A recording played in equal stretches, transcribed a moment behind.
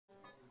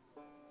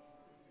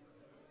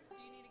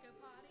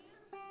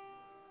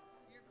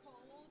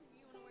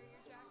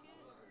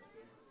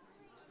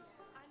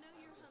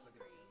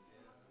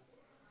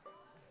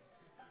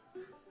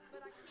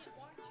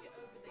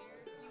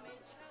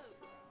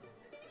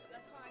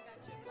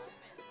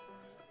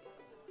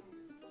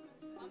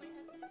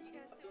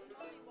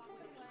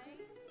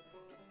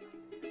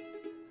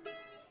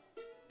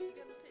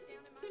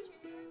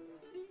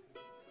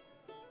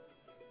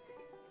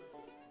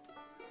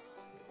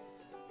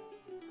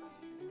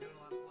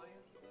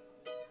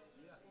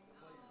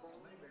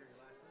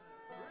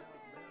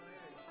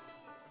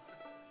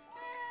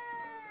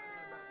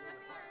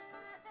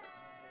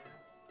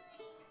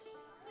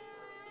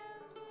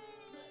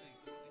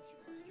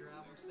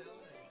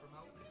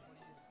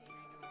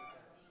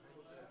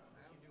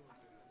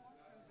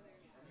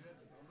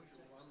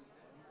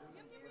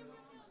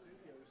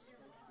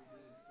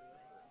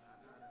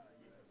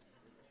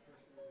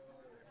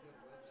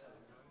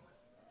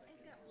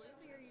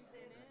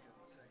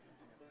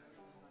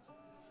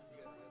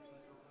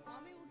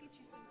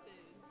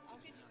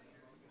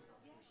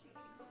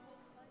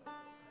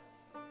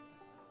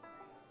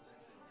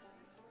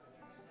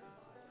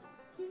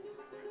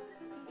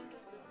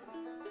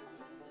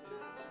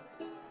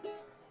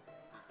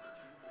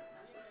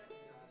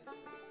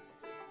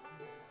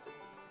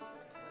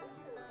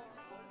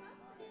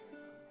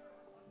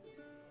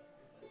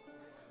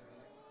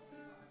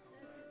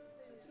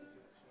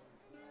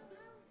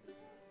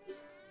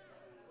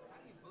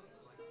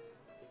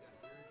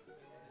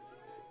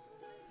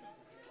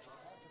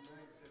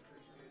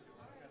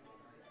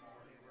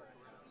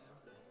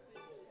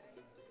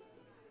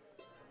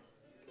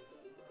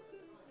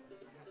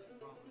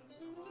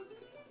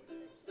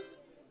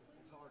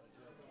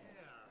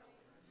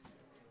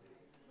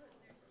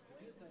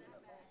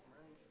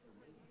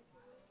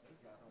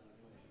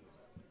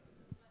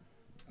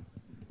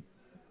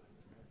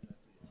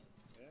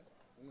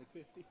Only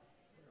 50?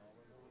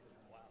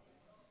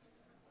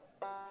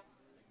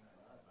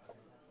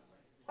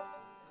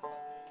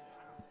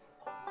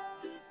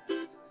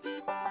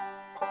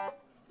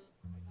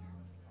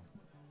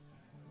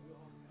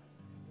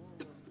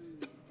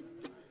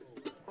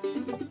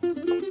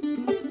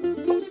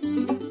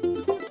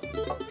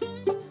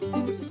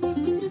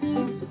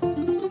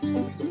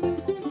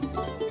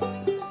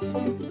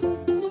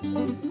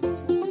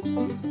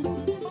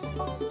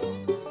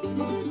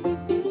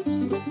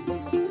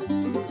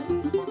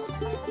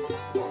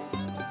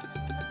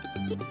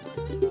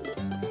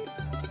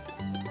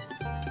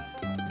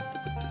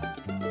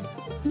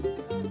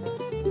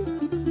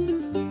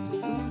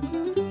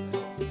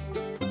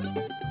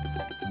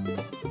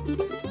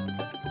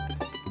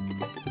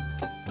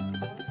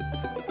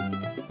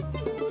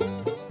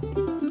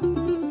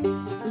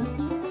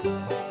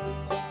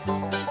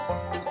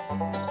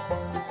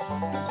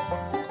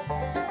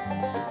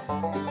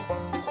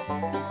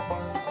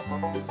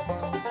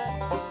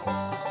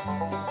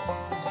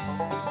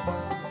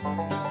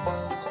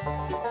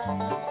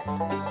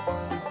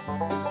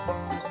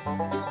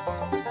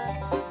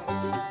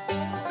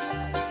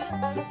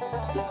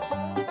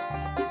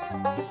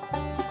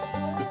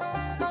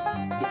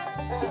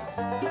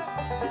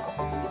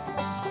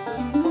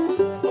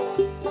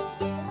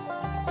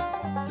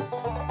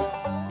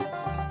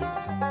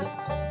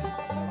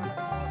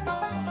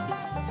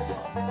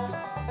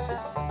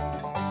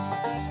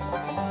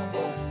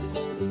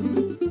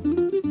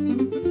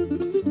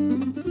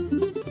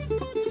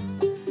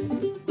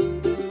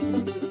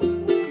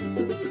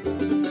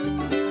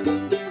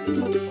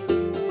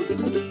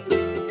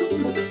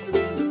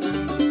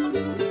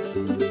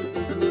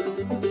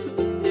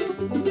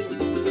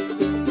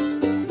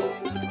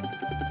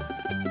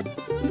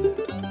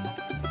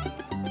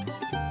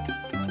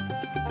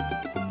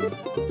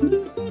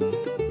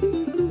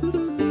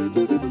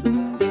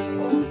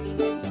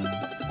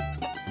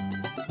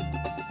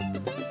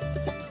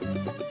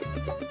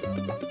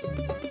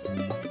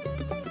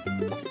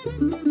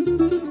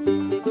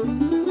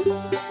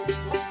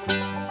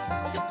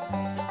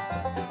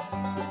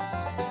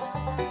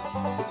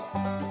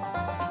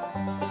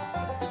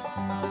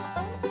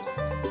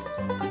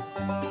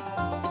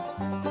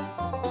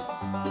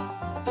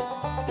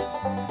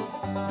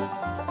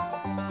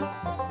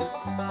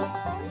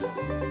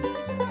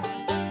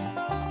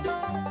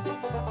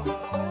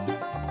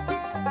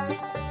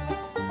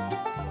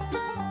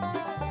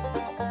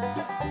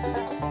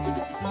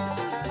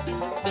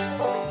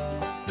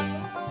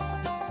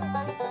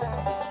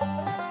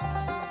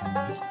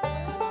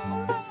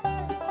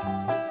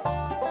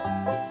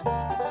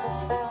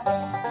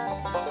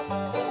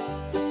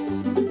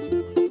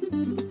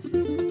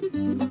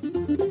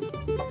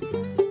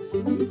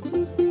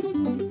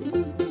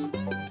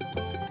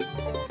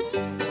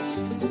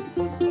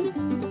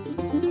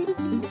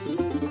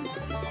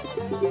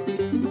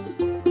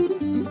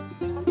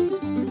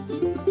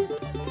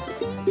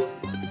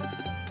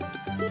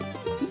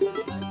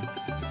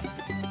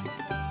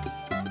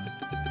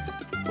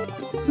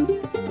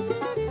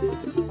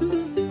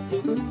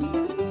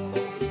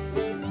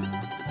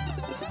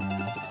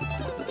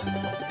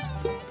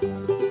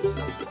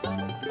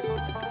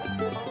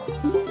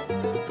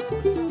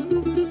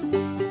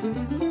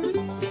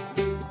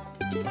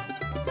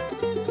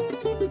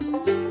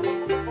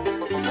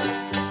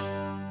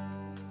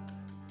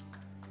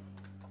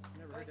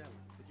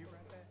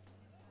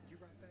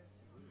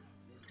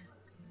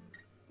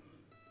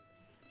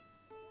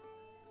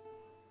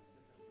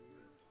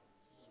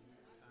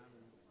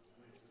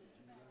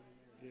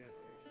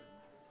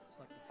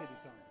 City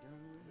song.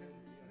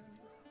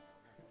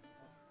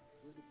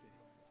 We're the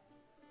city.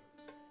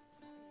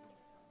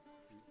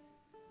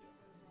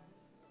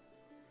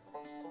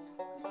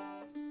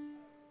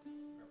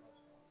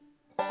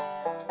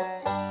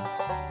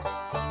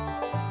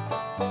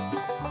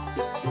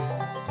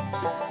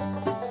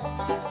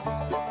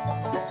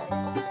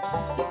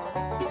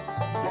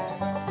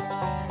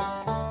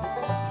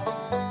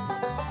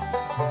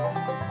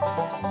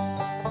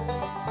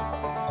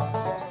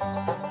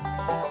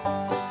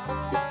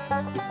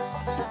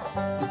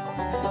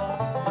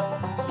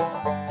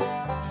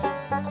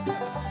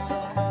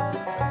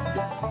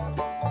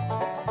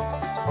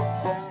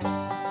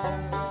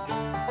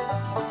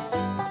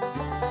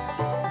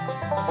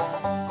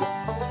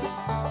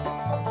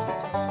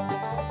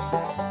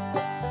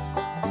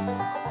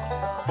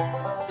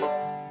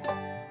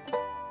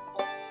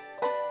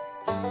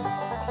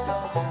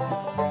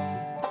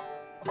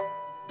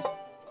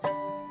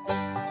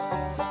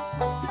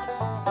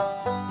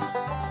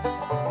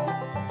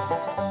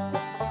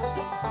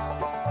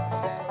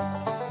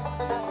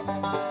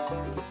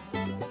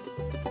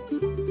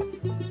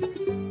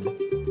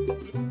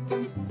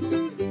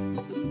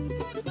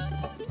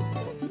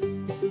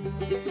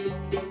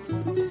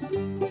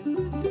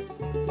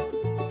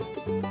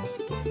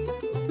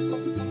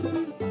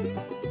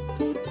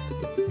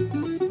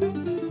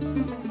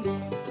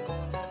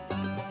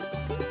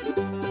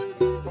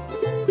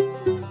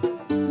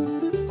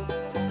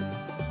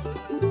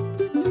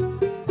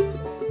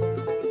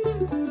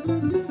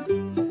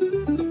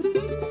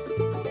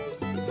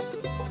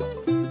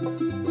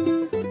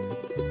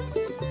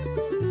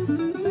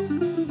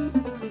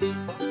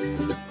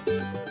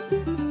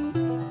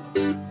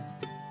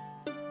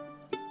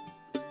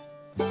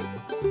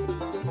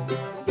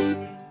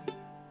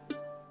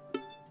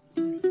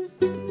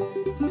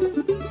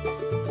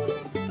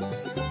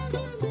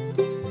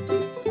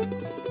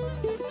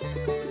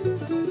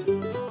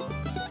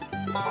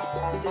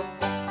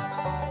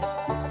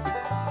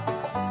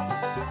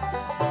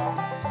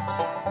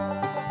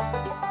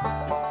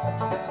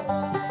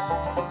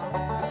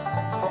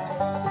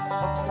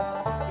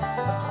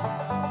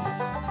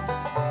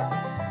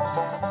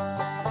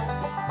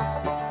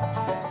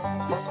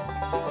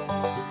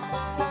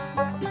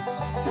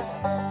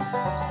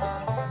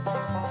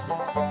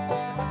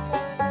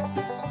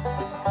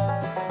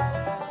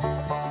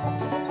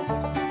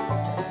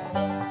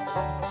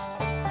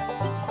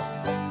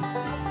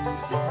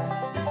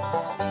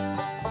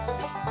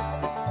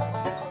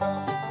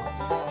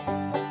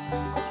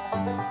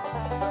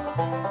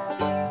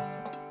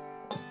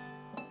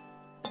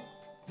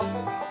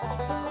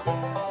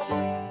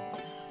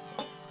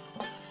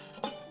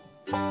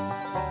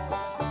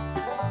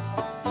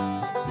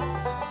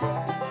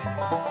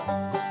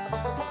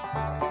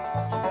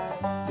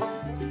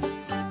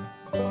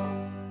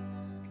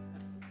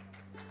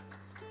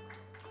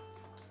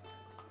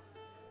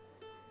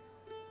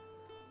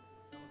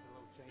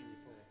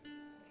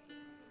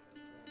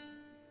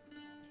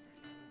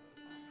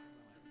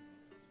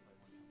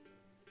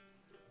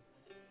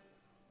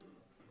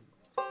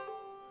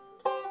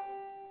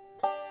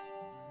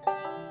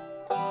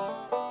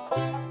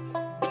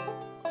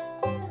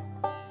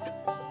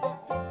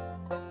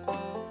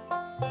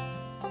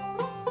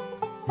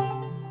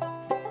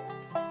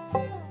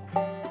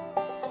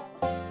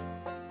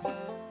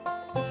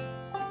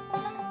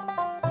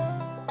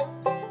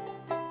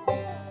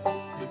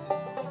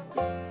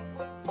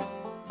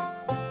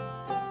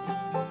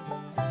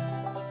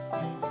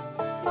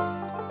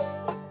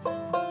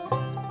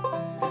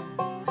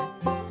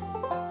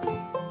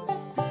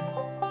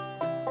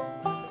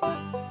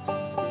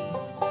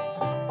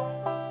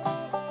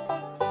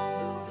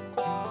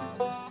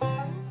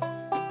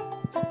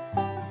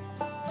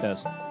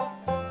 Test.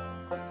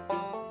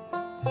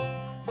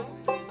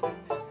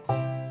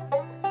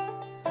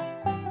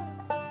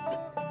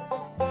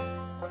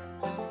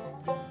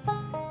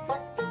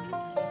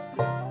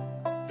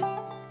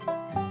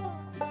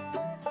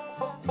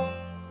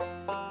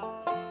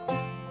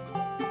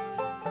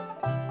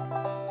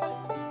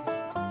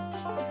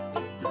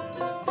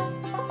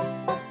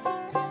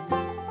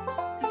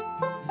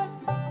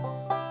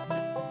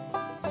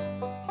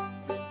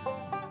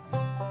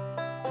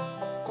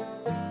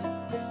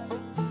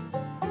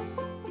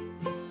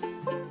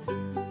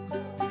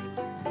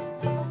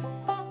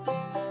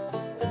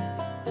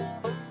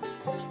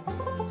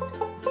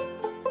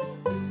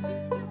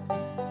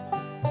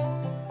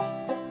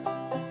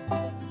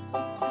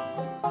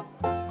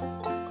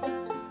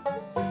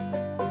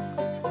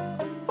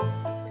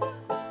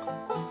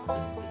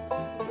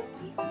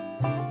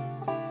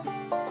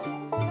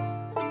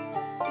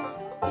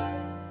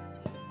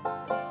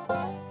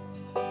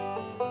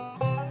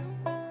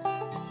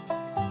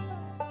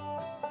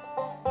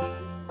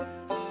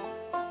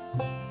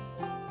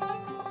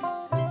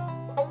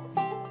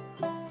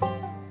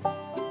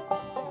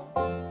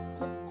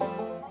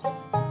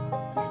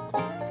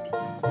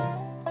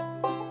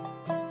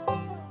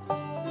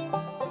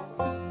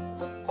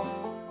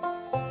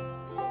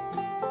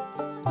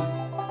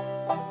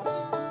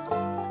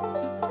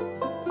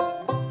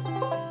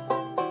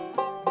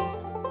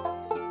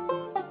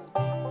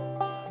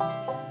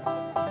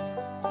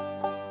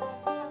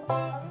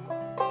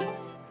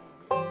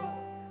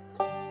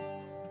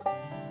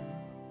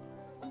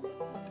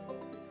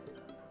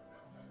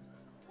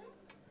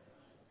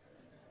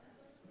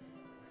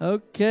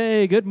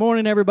 Okay, good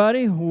morning,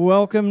 everybody.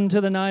 Welcome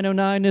to the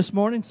 909 this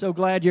morning. So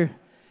glad you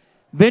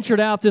ventured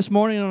out this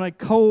morning on a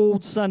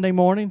cold Sunday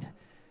morning.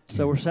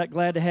 So we're so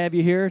glad to have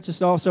you here.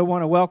 Just also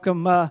want to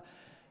welcome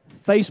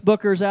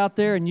Facebookers out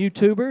there and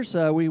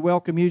YouTubers. We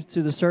welcome you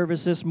to the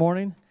service this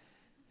morning.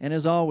 And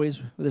as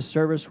always, with this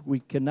service,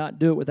 we cannot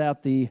do it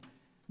without the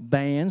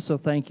band. So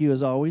thank you,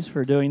 as always,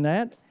 for doing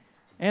that.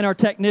 And our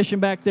technician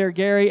back there,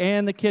 Gary,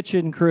 and the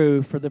kitchen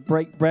crew for the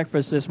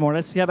breakfast this morning.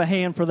 Let's have a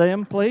hand for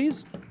them,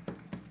 please.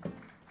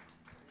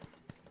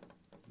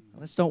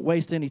 Let's don't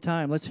waste any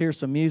time. Let's hear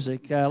some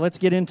music. Let's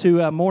get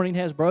into Morning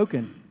Has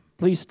Broken.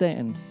 Please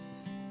stand.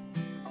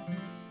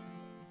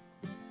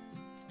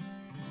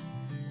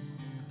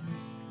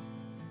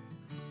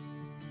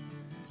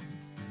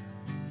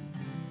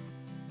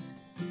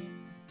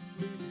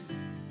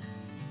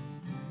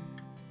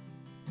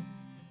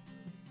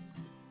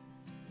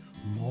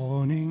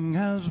 Morning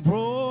has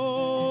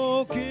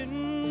broken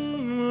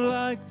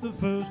like the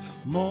first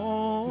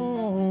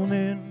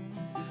morning.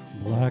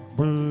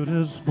 Blackbird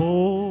has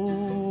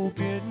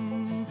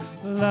spoken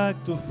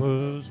like the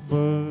first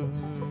bird.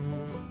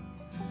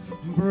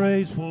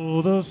 Praise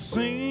for the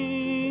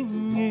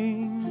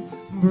singing,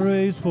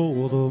 praise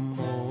for the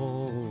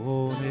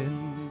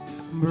morning,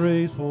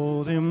 praise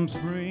for them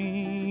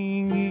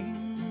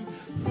springing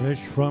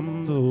fresh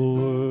from the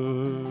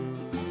word.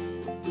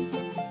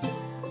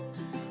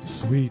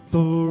 Sweet the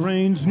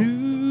rain's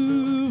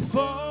new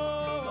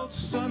fall,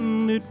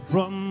 sunlit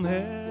from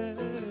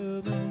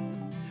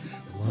heaven,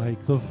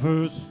 like the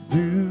first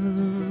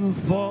dew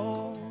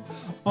fall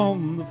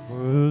on the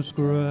first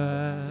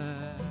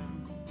grass.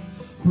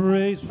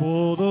 Praise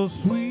for the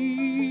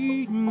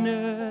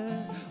sweetness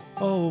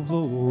of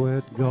the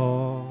wet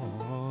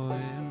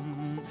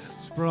garden,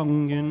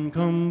 sprung in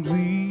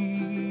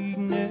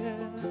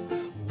completeness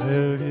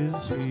where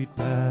his feet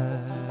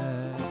pass.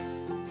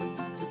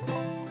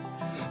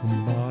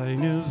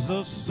 Mine is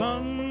the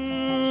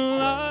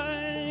sunlight,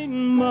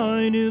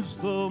 mine is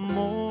the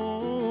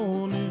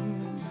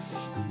morning,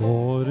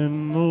 born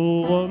in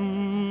the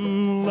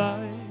one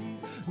light,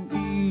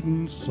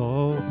 Eden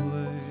saw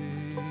play.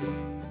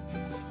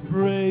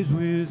 Praise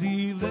with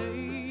elation,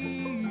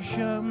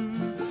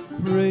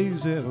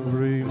 praise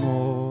every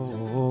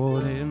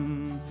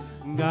morning,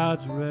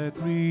 God's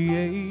recreation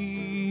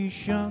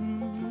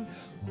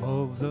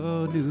of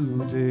the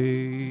new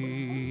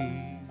day.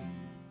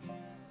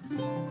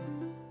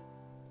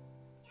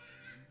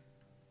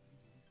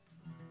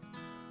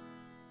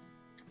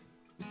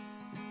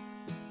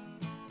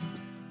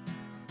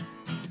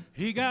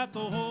 He got the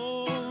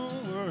whole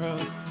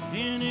world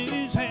in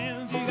his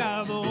hands. He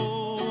got the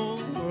whole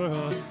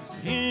world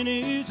in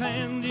his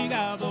hands. He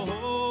got the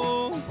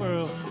whole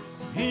world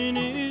in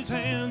his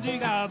hands. He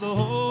got the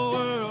whole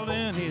world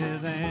in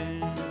his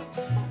hands.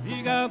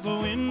 He got the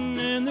wind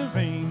and the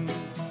rain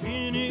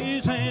in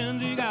his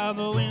hands. He got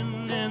the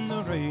wind and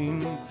the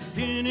rain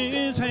in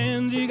his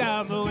hands. He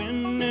got the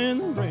wind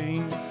and the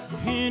rain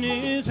in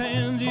his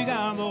hands. He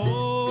got the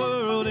whole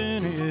world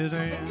in his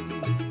hands.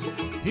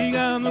 He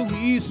got the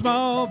wee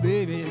small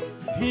baby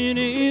in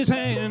his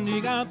hand. He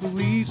got the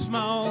wee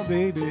small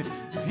baby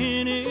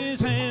in his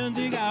hand.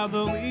 He got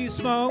the wee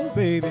small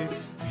baby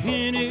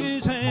in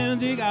his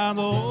hand. He got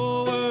the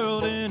whole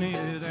world in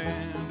his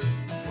hand.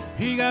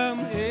 He got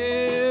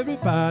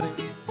everybody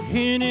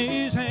in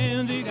his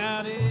hand. He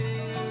got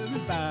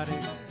everybody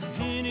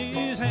in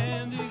his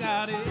hand. He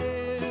got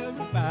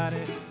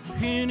everybody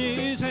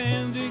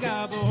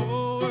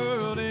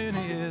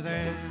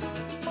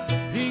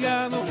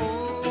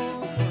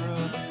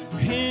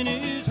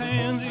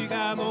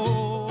got the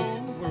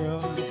whole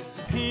world.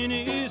 In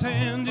his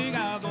hand, he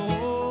got the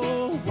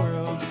whole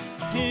world.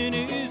 In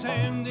his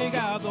hand, he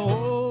got the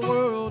whole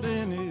world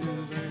in his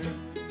hand.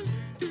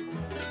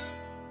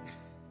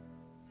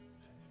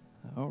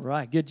 All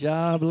right, good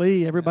job,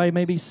 Lee. Everybody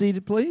may be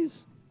seated,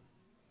 please.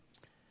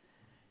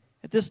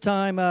 At this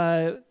time,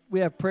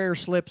 we have prayer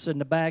slips in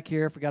the back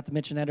here. I forgot to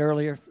mention that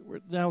earlier.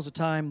 Now's the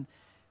time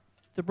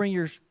to bring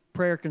your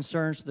prayer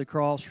concerns to the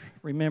cross.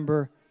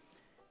 Remember,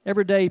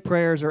 everyday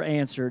prayers are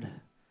answered.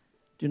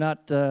 Do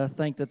not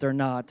think that they're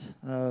not.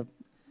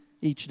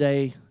 Each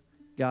day,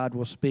 God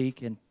will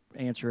speak and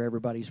answer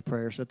everybody's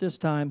prayer. So at this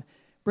time,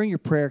 bring your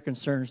prayer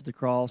concerns to the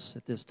cross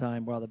at this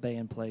time while the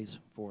band plays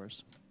for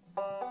us.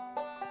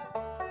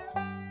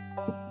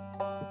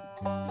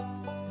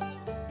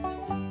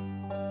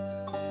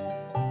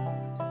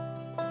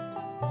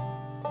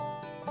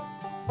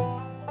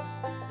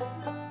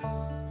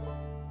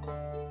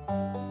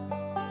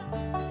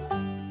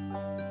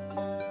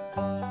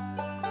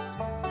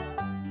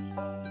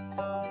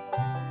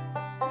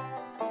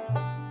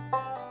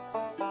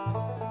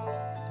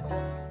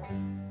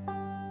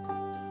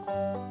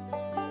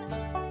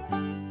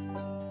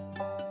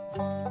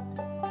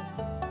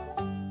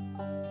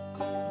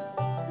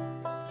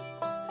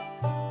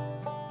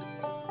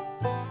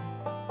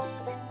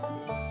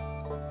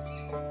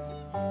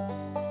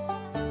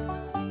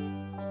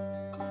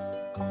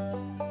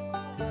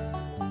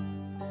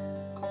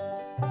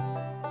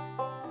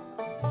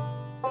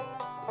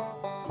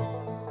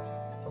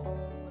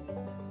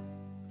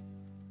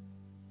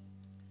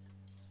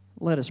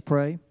 Let us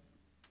pray.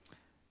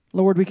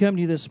 Lord, we come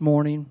to you this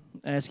morning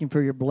asking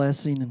for your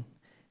blessing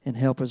and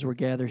help as we're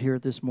gathered here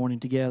this morning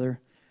together.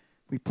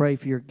 We pray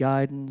for your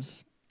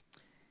guidance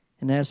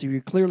and ask that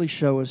you clearly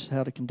show us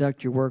how to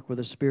conduct your work with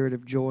a spirit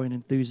of joy and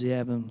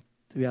enthusiasm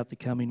throughout the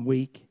coming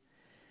week.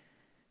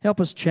 Help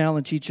us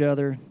challenge each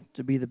other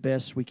to be the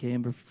best we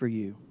can for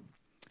you.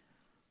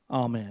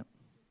 Amen.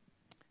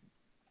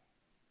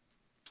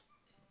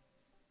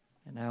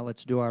 And now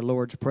let's do our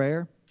Lord's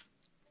Prayer.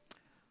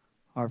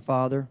 Our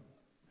Father,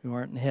 who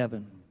art in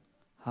heaven,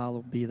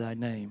 hallowed be thy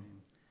name.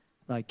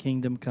 Thy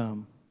kingdom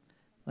come,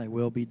 thy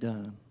will be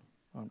done,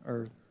 on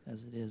earth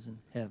as it is in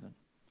heaven.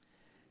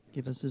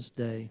 Give us this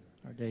day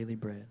our daily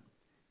bread,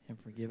 and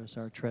forgive us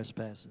our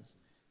trespasses,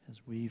 as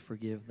we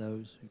forgive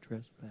those who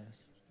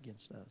trespass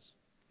against us.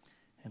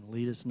 And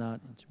lead us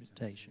not into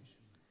temptation,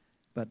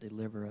 but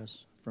deliver us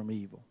from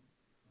evil.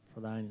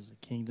 For thine is the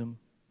kingdom,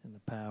 and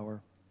the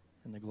power,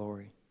 and the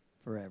glory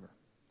forever.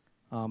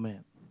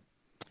 Amen.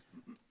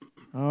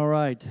 All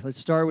right, let's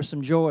start with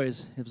some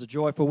joys. It was a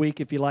joyful week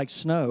if you like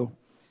snow.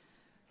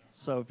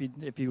 So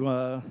if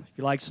you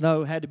like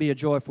snow, it had to be a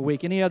joyful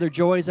week. Any other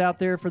joys out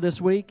there for this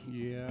week?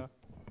 Yeah.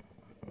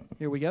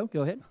 Here we go.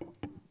 Go ahead.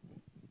 I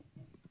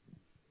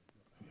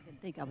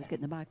didn't think I was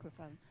getting the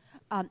microphone.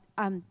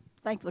 I'm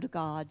thankful to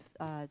God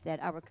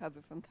that I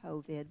recovered from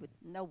COVID with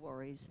no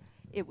worries.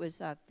 It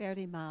was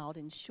fairly mild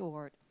and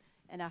short,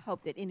 and I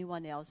hope that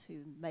anyone else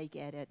who may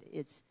get it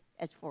is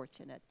as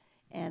fortunate.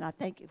 And I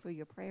thank you for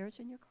your prayers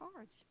and your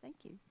cards. Thank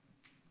you.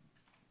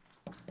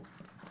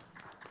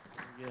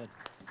 Very good.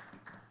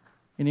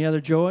 Any other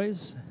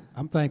joys?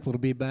 I'm thankful to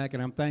be back,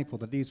 and I'm thankful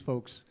that these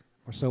folks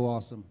are so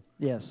awesome.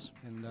 Yes.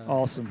 And,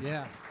 awesome.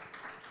 Yeah.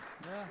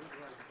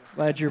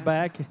 Glad you're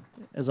back,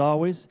 as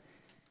always.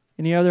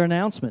 Any other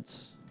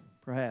announcements,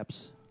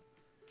 perhaps?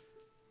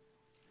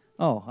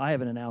 Oh, I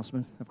have an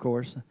announcement, of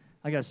course.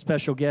 I got a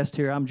special guest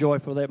here. I'm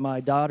joyful that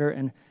my daughter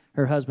and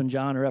her husband,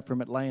 John, are up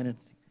from Atlanta.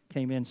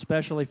 Came in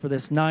specially for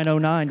this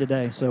 909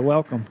 today, so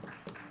welcome.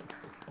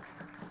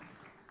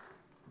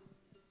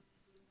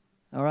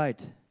 All right,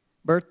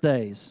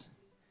 birthdays.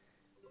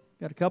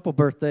 Got a couple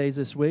birthdays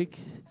this week.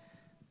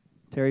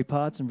 Terry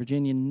Potts and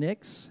Virginia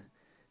Nix.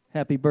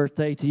 Happy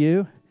birthday to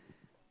you.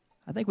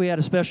 I think we had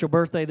a special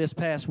birthday this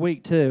past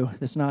week, too,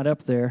 that's not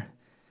up there.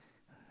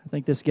 I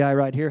think this guy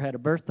right here had a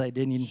birthday,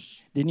 didn't you?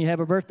 Didn't you have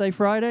a birthday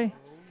Friday?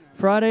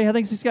 Friday? I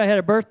think this guy had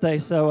a birthday,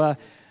 so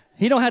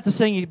he don't have to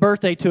sing his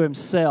birthday to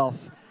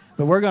himself.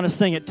 But we're going to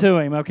sing it to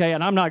him, okay?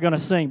 And I'm not going to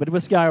sing, but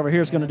this guy over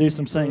here is going to do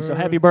some singing. So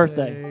happy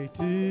birthday.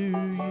 To you.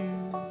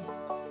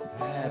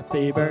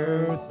 Happy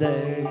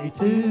birthday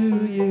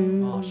to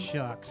you. Oh,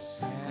 shucks.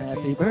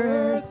 Happy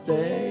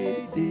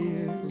birthday,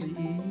 dear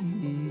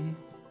Lee.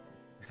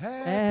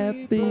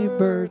 Happy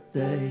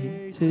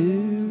birthday to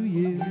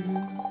you.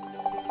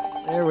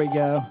 There we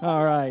go.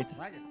 All right.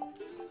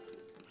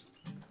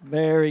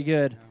 Very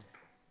good.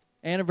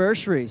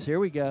 Anniversaries. Here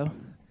we go.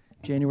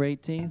 January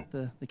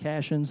 18th, the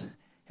Cashins.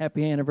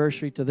 Happy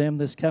anniversary to them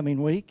this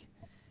coming week.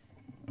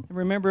 And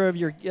remember of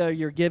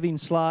your giving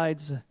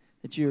slides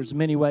that there's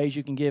many ways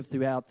you can give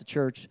throughout the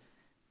church.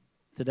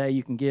 Today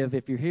you can give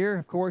if you're here,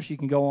 of course. You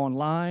can go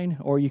online,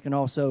 or you can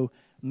also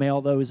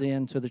mail those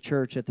in to the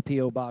church at the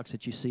P.O. box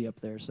that you see up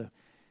there. So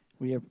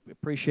we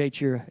appreciate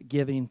your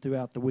giving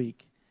throughout the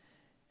week.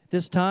 At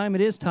this time,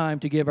 it is time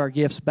to give our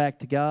gifts back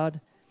to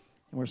God.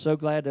 And we're so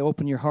glad to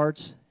open your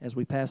hearts as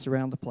we pass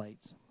around the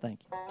plates.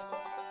 Thank you.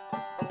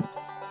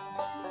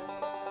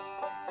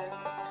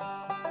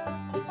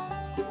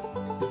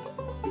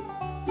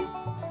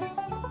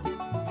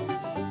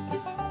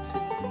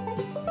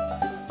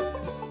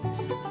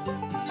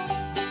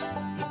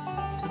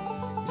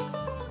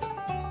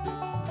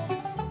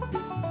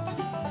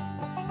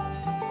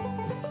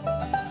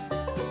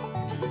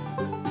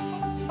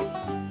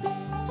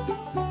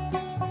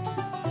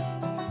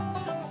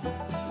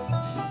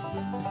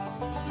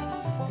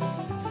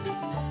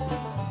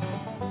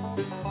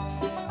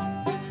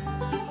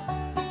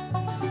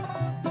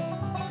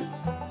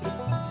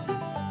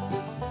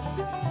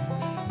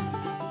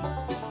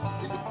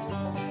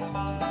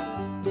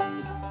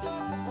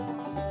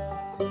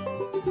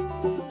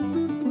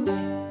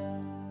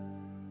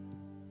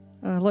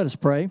 Let us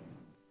pray.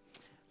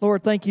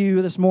 Lord, thank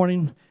you this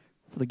morning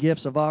for the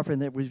gifts of offering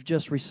that we've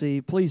just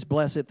received. Please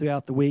bless it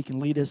throughout the week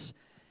and lead us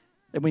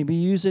that we may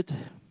use it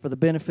for the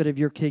benefit of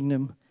your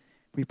kingdom.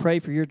 We pray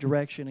for your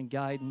direction and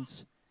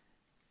guidance.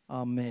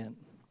 Amen.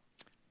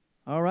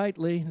 All right,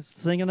 Lee, let's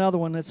sing another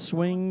one. Let's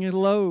swing it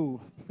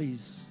low,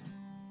 please.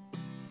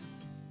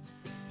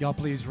 Y'all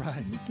please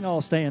rise. You can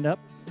all stand up.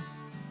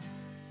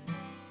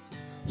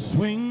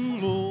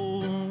 Swing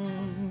low,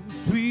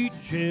 sweet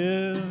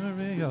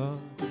chariot,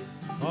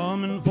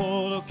 coming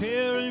for to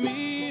carry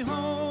me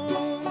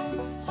home.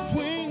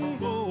 Swing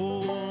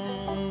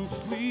low,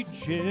 sweet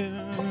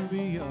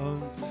chariot,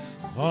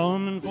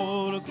 coming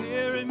for to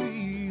carry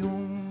me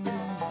home.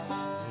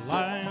 Well,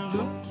 I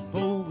looked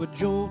over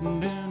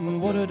Jordan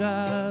and what did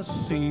I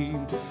see?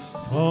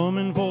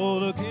 Coming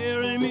for to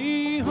carry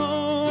me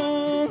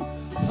home.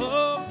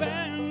 A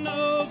band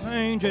of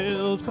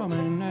angels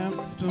coming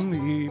after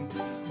me,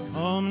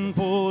 coming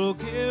for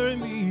to carry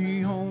me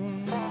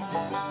home.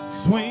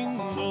 Swing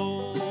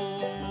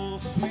low,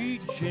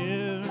 sweet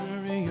chariot,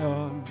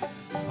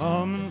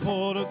 coming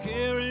for to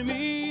carry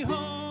me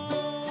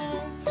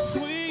home.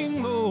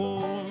 Swing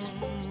low,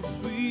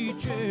 sweet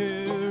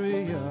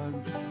chariot,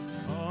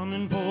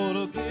 coming for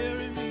to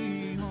carry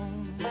me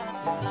home.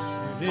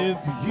 And if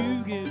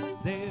you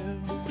get there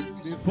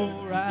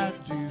before I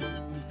do,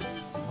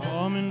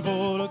 coming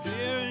for to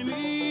carry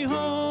me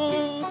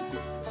home,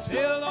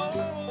 tell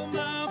all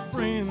my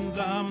friends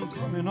I'm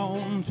coming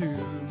on too,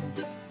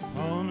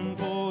 coming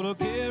for to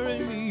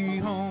carry me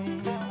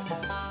home.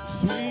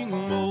 Swing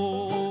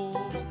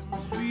low,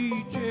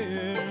 sweet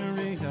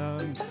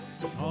chariot,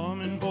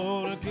 coming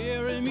for to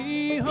carry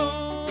me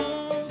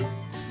home.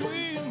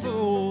 Swing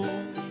low,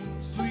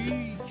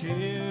 sweet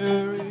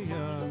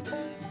chariot,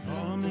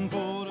 coming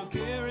for to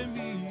carry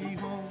me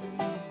home.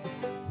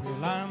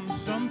 Well, I'm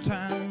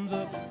sometimes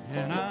up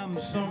and I'm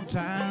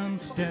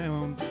sometimes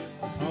down,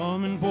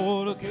 coming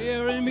for to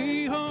carry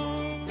me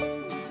home.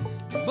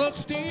 But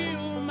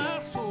still my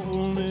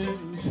soul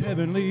is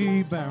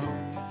heavenly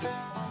bound,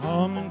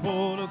 coming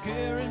for to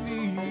carry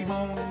me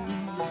home.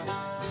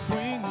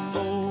 Swing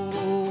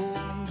low,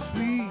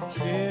 sweet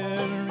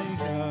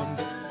chariot,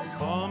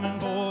 coming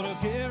for to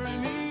carry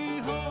me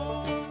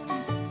home.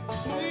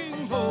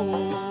 Swing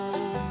low,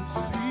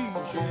 sweet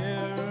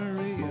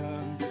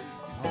chariot,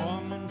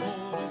 coming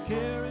for to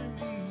carry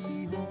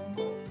me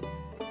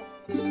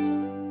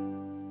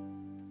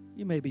home.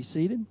 You may be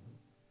seated.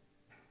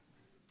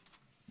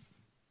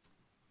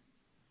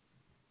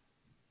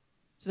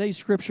 Today's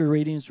scripture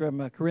reading is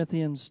from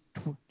Corinthians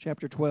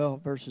chapter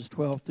 12, verses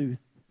 12 through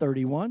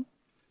 31.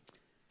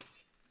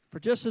 For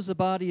just as the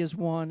body is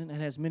one and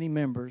has many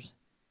members,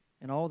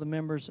 and all the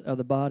members of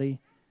the body,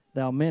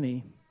 thou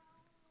many,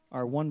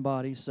 are one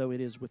body, so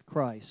it is with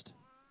Christ.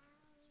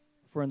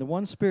 For in the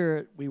one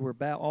Spirit we were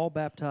all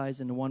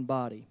baptized into one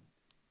body,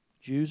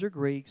 Jews or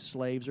Greeks,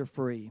 slaves or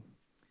free,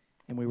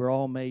 and we were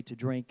all made to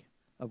drink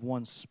of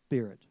one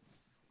Spirit.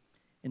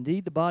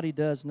 Indeed, the body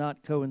does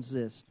not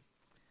coexist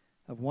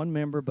of one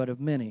member, but of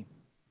many.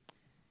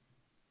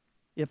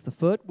 If the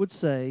foot would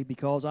say,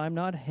 because I'm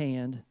not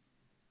hand,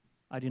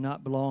 I do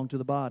not belong to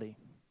the body,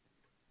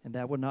 and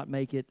that would not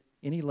make it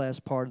any less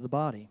part of the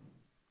body.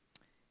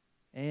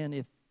 And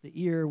if the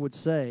ear would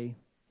say,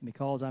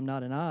 because I'm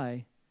not an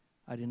eye,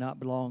 I do not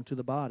belong to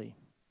the body,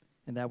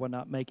 and that would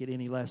not make it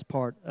any less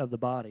part of the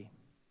body.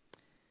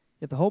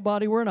 If the whole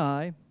body were an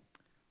eye,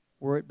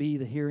 where it be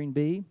the hearing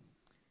be?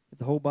 If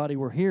the whole body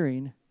were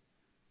hearing,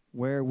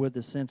 where would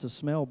the sense of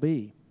smell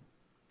be?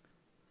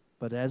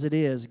 But as it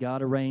is,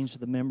 God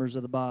arranged the members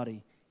of the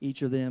body,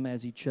 each of them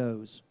as he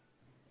chose.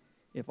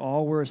 If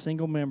all were a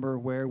single member,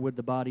 where would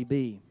the body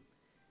be?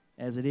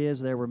 As it is,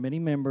 there were many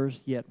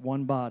members, yet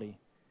one body.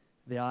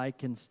 The eye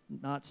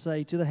cannot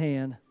say to the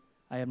hand,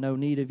 I have no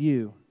need of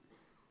you,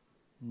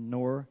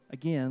 nor,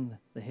 again,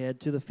 the head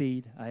to the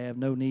feet, I have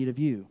no need of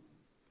you.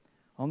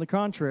 On the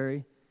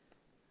contrary,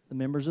 the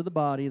members of the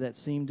body that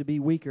seem to be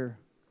weaker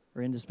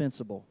are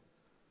indispensable,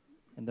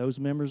 and those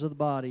members of the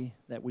body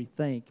that we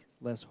think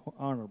less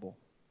honorable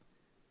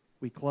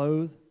we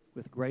clothe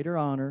with greater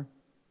honor,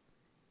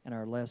 and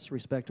our less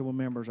respectable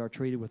members are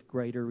treated with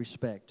greater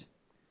respect,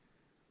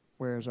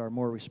 whereas our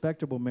more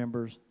respectable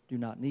members do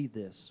not need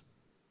this.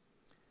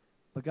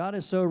 But God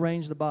has so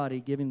arranged the body,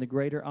 giving the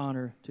greater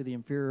honor to the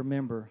inferior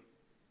member,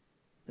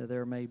 that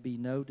there may be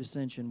no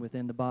dissension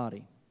within the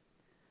body,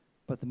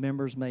 but the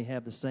members may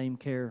have the same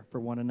care for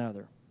one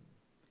another.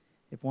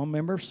 If one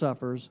member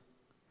suffers,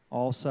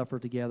 all suffer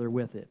together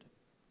with it.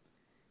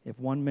 If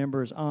one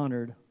member is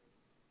honored,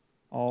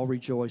 all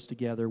rejoice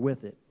together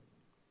with it.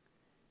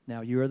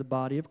 Now you are the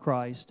body of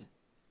Christ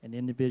and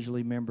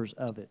individually members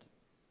of it.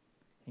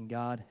 And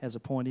God has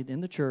appointed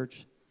in the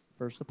church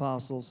first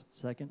apostles,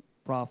 second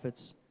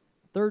prophets,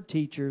 third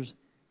teachers,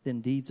 then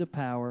deeds of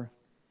power,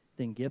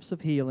 then gifts of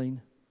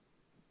healing,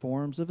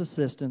 forms of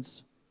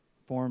assistance,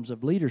 forms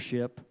of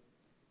leadership,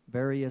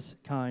 various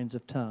kinds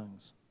of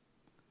tongues.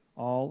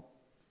 Are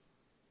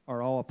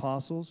all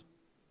apostles?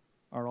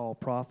 Are all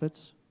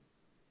prophets?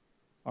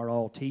 Are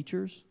all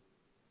teachers?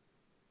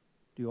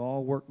 Do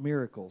all work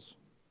miracles?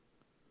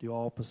 Do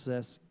all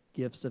possess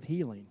gifts of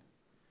healing?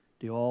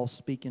 Do all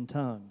speak in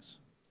tongues?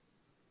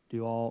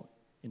 Do all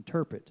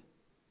interpret?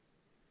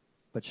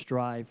 But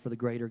strive for the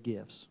greater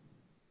gifts.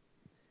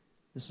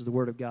 This is the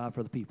word of God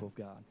for the people of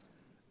God.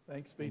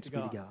 Thanks be Thanks to be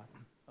to God.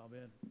 God.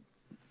 Amen.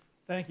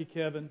 Thank you,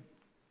 Kevin.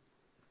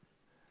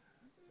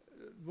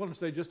 I want to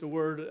say just a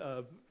word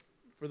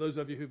for those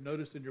of you who've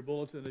noticed in your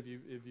bulletin, if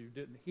you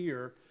didn't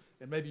hear,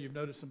 and maybe you've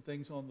noticed some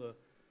things on the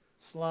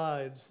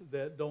slides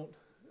that don't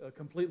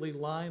completely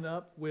line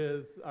up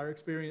with our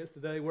experience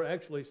today. We're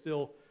actually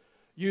still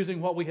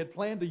using what we had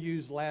planned to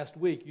use last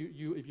week.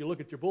 If you look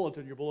at your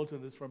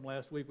bulletin is from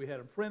last week. We had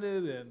them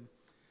printed, and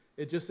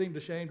it just seemed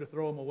a shame to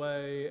throw them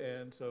away,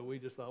 and so we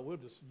just thought we'll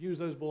just use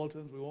those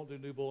bulletins. We won't do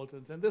new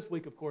bulletins. And this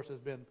week, of course, has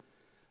been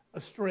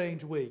a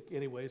strange week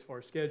anyway as far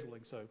as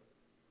scheduling. So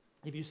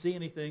if you see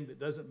anything that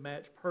doesn't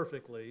match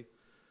perfectly,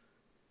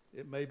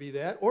 it may be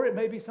that, or it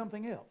may be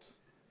something else.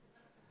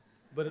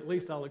 But at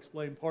least I'll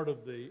explain part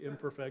of the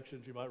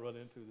imperfections you might run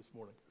into this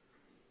morning.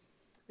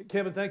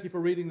 Kevin, thank you for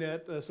reading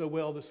that so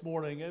well this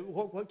morning.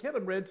 What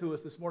Kevin read to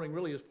us this morning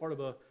really is part of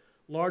a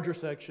larger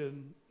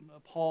section.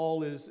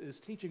 Paul is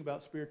teaching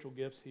about spiritual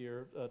gifts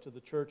here to the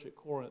church at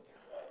Corinth.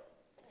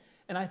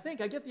 And I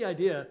get the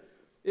idea,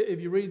 if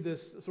you read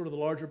this sort of the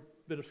larger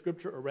bit of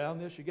scripture around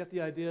this, you get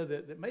the idea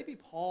that maybe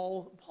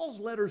Paul's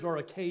letters are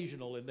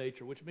occasional in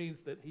nature, which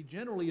means that he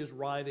generally is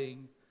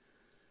writing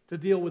to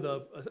deal with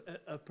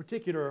a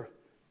particular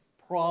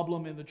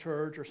problem in the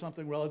church or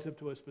something relative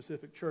to a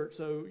specific church.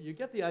 So you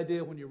get the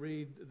idea when you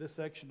read this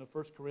section of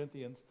 1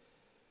 Corinthians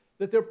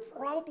that there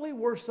probably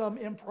were some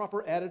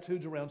improper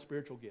attitudes around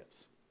spiritual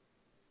gifts.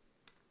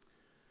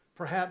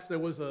 Perhaps there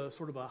was a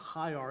sort of a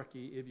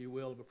hierarchy, if you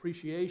will, of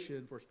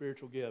appreciation for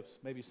spiritual gifts.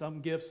 Maybe some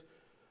gifts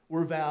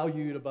were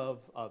valued above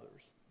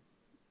others.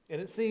 And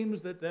it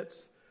seems that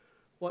that's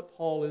what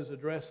Paul is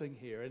addressing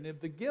here. And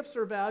if the gifts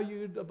are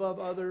valued above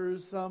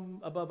others,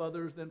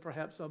 then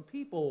perhaps some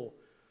people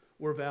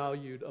were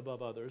valued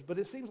above others. But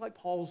it seems like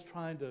Paul's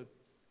trying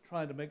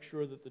to make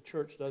sure that the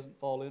church doesn't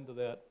fall into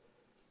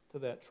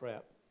that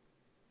trap.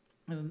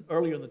 And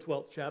earlier in the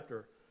 12th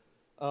chapter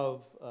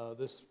of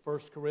this 1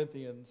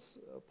 Corinthians,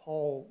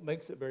 Paul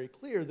makes it very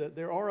clear that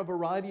there are a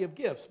variety of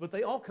gifts, but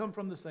they all come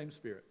from the same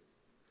Spirit.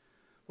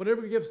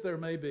 Whatever gifts there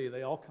may be,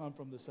 they all come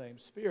from the same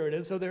Spirit.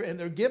 And so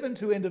they're given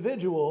to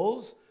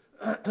individuals,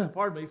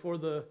 for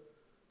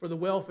the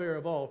welfare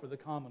of all, for the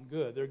common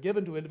good. They're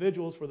given to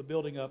individuals for the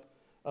building up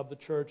of the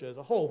church as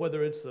a whole,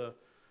 whether it's the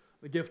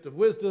gift of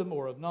wisdom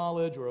or of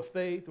knowledge or of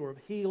faith or of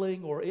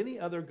healing or any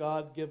other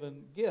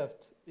God-given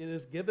gift. It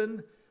is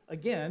given,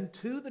 again,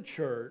 to the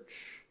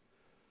church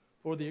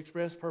for the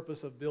express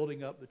purpose of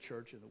building up the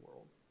church in the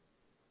world.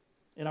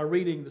 In our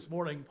reading this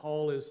morning,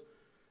 Paul is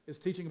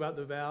teaching about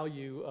the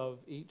value of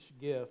each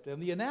gift. And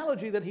the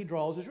analogy that he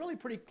draws is really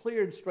pretty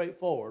clear and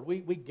straightforward.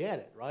 We get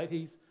it, right?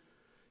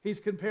 He's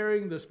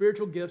comparing the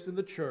spiritual gifts in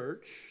the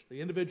church,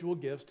 the individual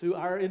gifts, to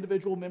our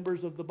individual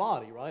members of the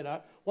body,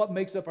 right? What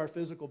makes up our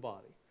physical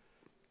body.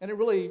 And it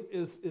really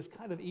is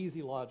kind of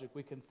easy logic.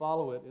 We can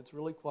follow it. It's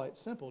really quite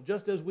simple.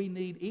 Just as we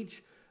need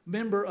each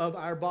member of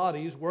our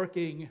bodies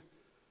working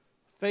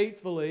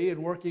faithfully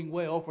and working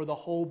well for the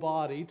whole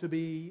body to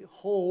be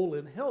whole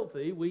and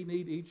healthy, we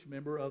need each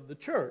member of the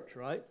church,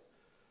 right?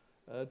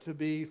 To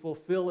be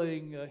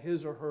fulfilling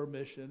his or her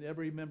mission.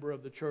 Every member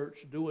of the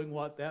church doing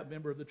what that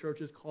member of the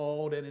church is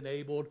called and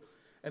enabled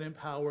and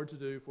empowered to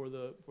do for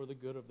the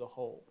good of the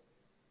whole.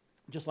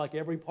 Just like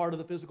every part of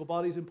the physical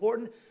body is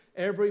important,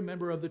 every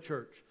member of the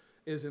church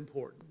is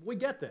important. We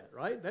get that,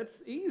 right?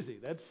 That's easy.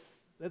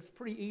 That's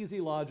pretty easy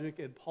logic,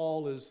 and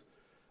Paul is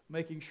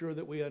making sure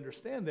that we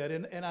understand that.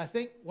 And I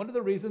think one of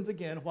the reasons,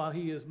 again, why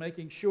he is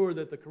making sure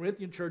that the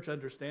Corinthian church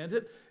understands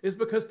it is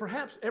because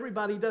perhaps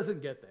everybody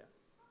doesn't get that.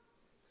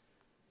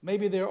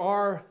 Maybe there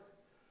are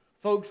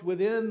folks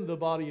within the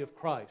body of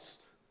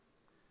Christ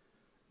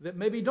that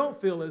maybe don't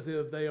feel as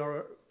if they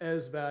are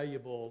as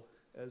valuable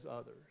as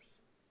others.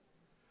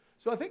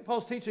 So I think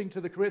Paul's teaching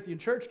to the Corinthian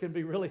church can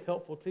be really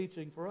helpful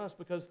teaching for us,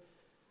 because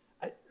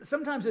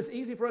sometimes it's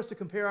easy for us to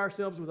compare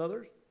ourselves with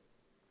others.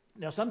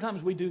 Now,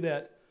 sometimes we do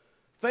that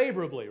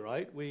favorably,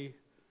 right? We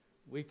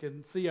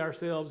can see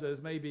ourselves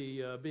as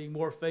maybe being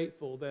more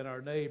faithful than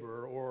our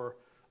neighbor, or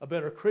a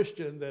better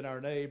Christian than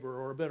our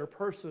neighbor, or a better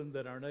person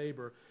than our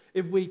neighbor.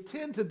 If we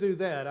tend to do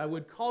that, I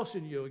would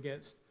caution you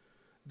against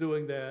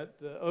doing that,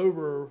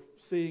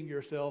 overseeing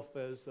yourself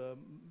as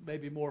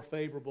maybe more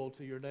favorable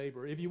to your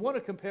neighbor. If you want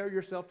to compare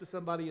yourself to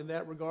somebody in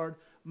that regard,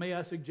 may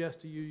I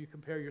suggest to you, you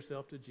compare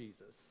yourself to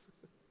Jesus.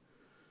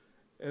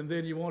 And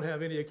then you won't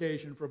have any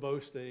occasion for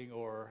boasting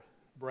or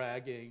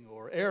bragging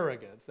or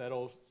arrogance.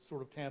 That'll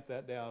sort of tamp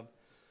that down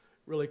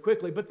really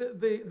quickly. But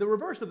the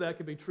reverse of that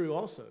can be true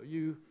also.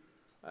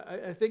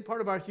 I think part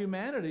of our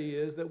humanity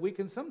is that we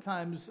can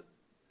sometimes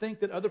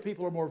think that other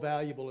people are more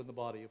valuable in the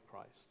body of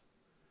Christ.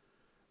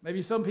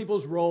 Maybe some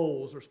people's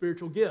roles or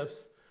spiritual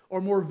gifts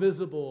are more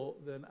visible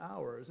than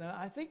ours. And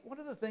I think one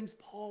of the things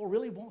Paul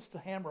really wants to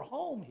hammer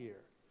home here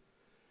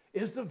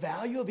is the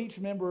value of each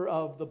member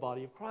of the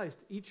body of Christ.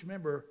 Each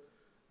member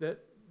that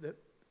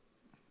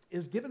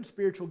is given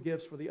spiritual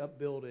gifts for the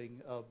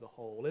upbuilding of the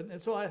whole.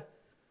 And so I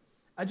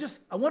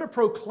want to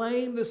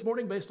proclaim this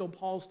morning, based on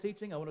Paul's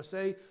teaching, I want to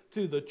say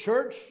to the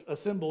church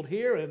assembled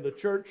here and the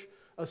church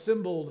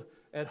assembled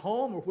at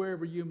home or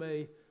wherever you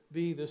may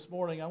be this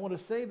morning, I want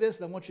to say this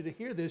and I want you to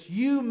hear this.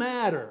 You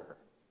matter.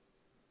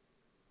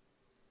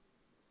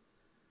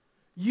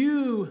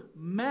 You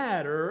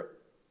matter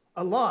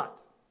a lot.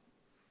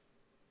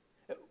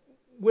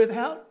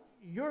 Without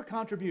your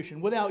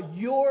contribution, without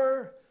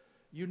your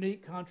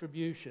unique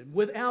contribution,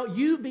 without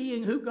you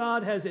being who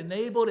God has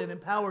enabled and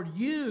empowered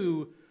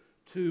you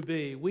to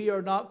be, we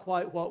are not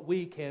quite what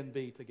we can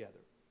be together.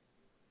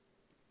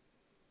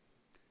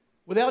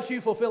 Without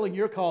you fulfilling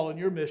your call and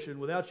your mission,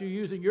 without you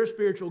using your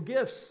spiritual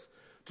gifts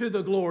to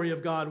the glory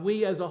of God,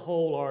 we as a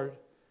whole are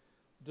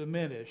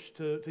diminished.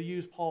 To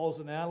use Paul's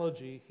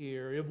analogy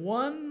here, if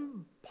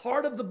one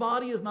part of the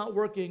body is not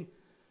working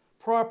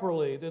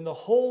properly, then the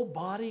whole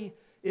body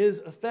is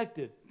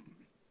affected.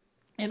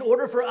 In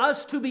order for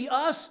us to be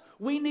us,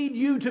 we need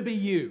you to be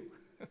you.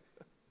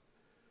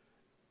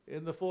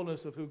 In the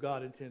fullness of who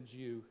God intends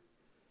you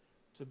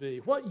to be.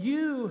 What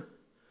you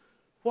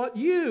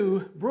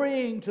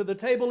bring to the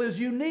table is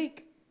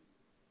unique.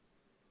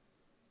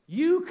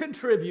 You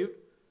contribute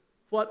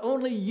what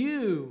only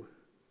you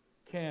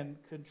can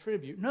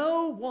contribute.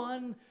 No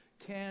one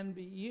can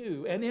be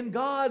you. And in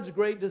God's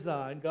great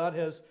design, God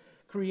has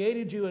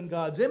created you in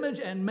God's image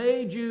and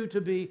made you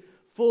to be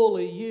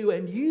fully you.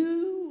 And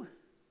you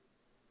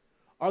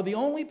are the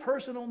only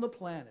person on the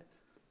planet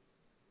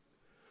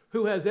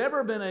who has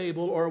ever been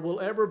able or will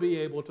ever be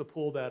able to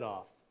pull that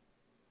off.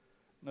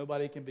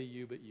 Nobody can be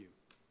you but you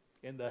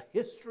in the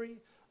history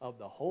of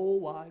the whole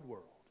wide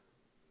world.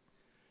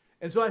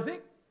 And so I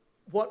think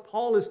what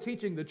Paul is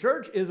teaching the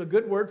church is a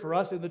good word for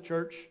us in the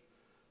church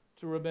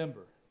to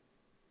remember.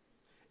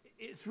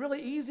 It's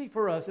really easy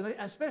for us, and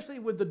especially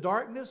with the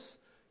darkness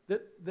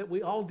that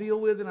we all deal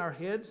with in our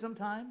heads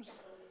sometimes,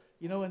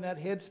 you know, in that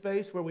head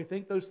space where we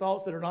think those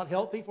thoughts that are not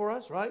healthy for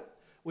us, right?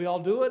 We all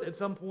do it at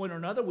some point or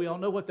another. We all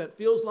know what that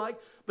feels like.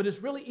 But it's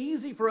really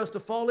easy for us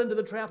to fall into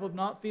the trap of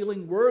not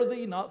feeling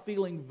worthy, not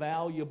feeling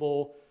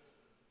valuable,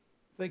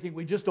 thinking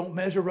we just don't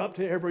measure up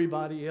to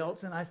everybody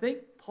else. And I think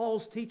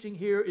Paul's teaching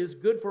here is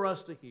good for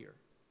us to hear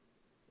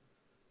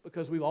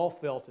because we've all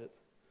felt it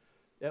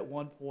at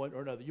one point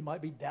or another. You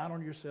might be down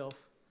on yourself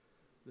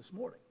this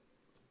morning.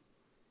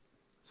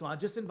 So I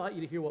just invite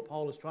you to hear what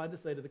Paul is trying to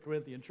say to the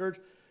Corinthian church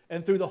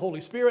and through the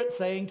Holy Spirit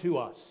saying to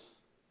us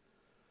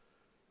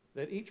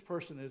that each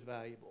person is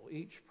valuable.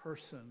 Each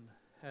person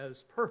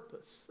has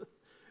purpose.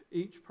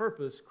 Each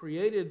purpose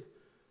created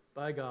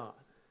by God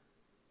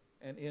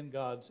and in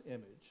God's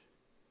image.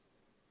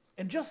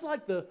 And just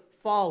like the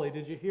folly,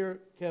 did you hear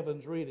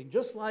Kevin's reading?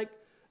 Just like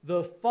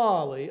the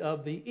folly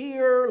of the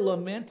ear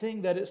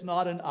lamenting that it's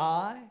not an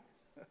eye,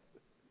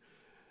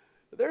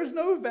 there's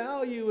no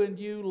value in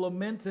you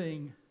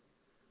lamenting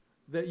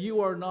that you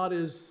are not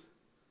as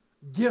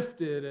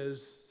gifted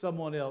as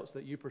someone else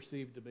that you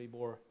perceive to be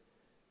more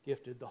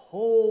gifted. The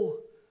whole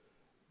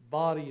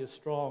body is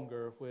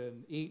stronger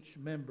when each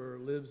member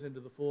lives into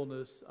the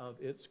fullness of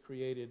its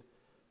created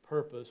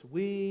purpose.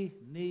 We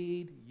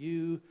need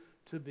you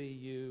to be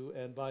you,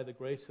 and by the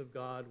grace of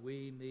God,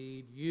 we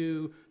need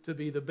you to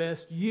be the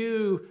best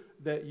you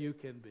that you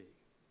can be.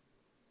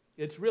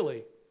 It's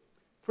really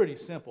pretty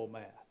simple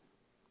math.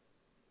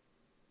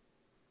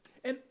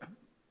 And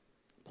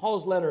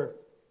Paul's letter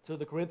to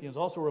the Corinthians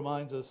also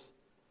reminds us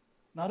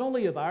not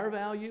only of our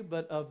value,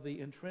 but of the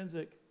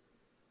intrinsic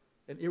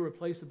and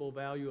irreplaceable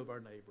value of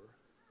our neighbor.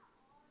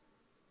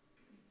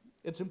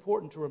 It's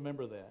important to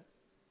remember that.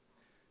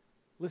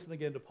 Listen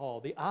again to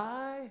Paul. The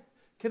eye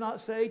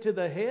cannot say to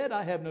the head,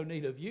 I have no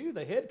need of you.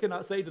 The head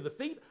cannot say to the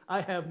feet,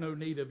 I have no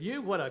need of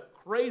you. What a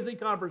crazy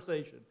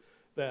conversation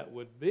that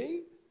would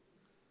be.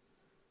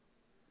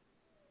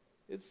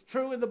 It's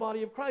true in the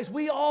body of Christ.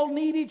 We all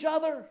need each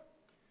other.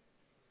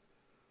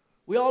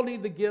 We all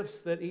need the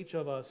gifts that each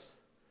of us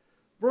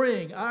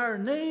bring. Our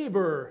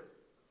neighbor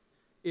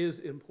is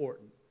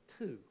important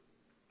too.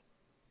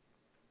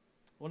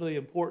 One of the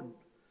important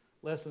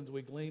lessons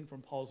we glean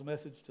from Paul's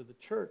message to the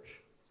church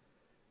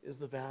is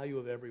the value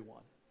of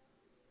everyone.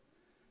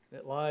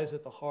 It lies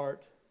at the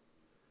heart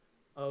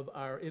of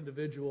our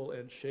individual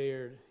and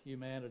shared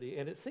humanity.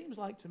 And it seems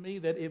like to me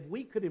that if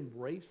we could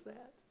embrace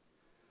that,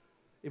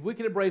 if we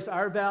could embrace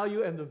our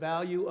value and the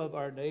value of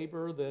our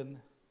neighbor, then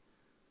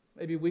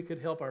maybe we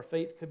could help our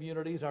faith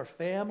communities, our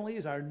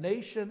families, our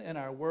nation, and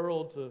our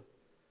world to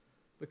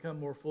become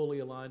more fully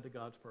aligned to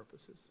God's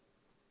purposes.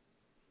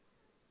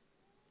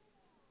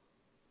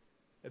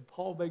 And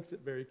Paul makes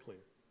it very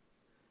clear,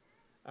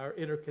 our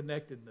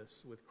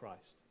interconnectedness with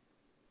Christ.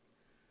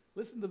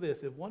 Listen to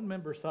this. If one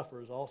member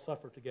suffers, all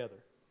suffer together.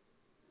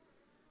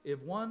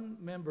 If one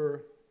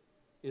member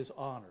is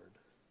honored,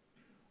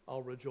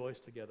 all rejoice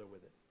together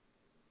with it.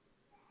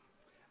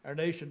 Our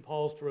nation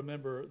paused to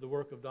remember the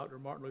work of Dr.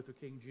 Martin Luther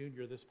King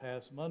Jr. this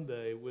past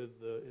Monday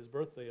with his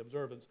birthday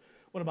observance.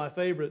 One of my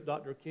favorite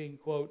Dr. King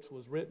quotes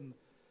was written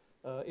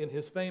in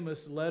his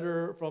famous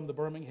letter from the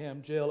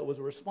Birmingham jail. It was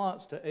a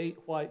response to 8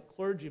 white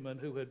clergymen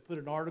who had put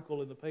an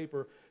article in the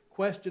paper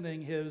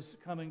questioning his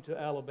coming to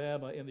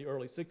Alabama in the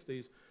early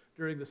 60s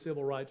during the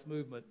Civil Rights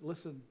Movement.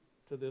 Listen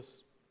to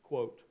this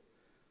quote.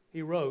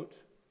 He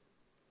wrote,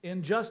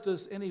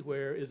 "Injustice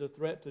anywhere is a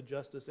threat to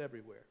justice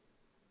everywhere.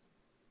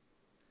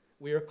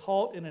 We are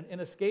caught in an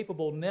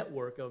inescapable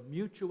network of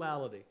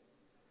mutuality,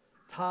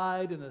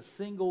 tied in a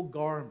single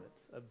garment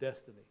of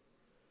destiny.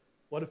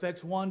 What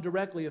affects one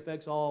directly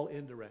affects all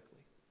indirectly."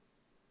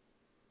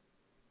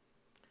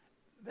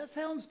 That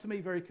sounds to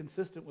me very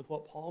consistent with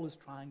what Paul is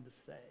trying to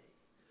say,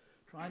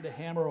 trying to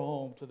hammer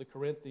home to the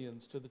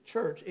Corinthians, to the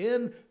church.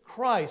 In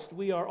Christ,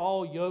 we are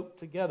all yoked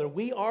together.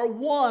 We are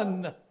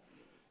one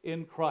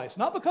in Christ.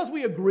 Not because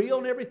we agree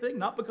on everything,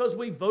 not because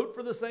we vote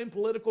for the same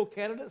political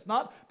candidates,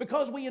 not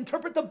because we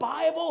interpret the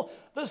Bible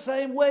the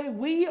same way.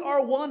 We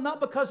are one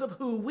not because of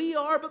who we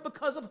are, but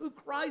because of who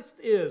Christ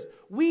is.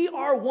 We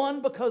are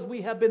one because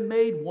we have been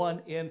made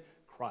one in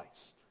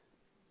Christ.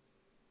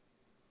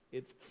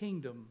 It's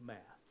kingdom math.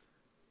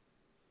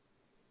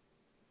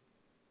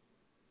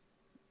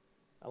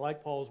 I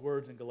like Paul's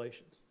words in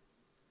Galatians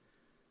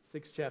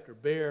 6th chapter.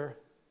 Bear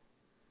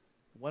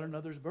one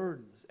another's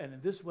burdens, and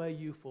in this way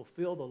you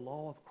fulfill the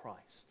law of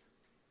Christ.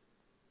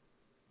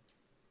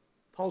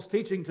 Paul's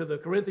teaching to the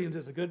Corinthians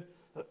is a good,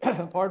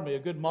 a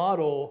good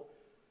model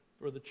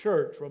for the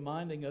church,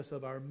 reminding us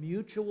of our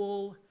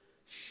mutual,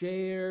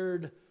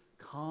 shared,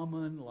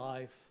 common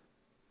life,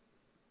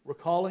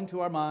 recalling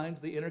to our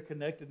minds the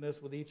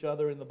interconnectedness with each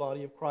other in the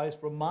body of Christ,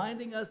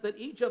 reminding us that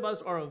each of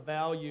us are of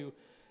value,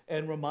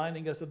 and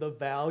reminding us of the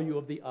value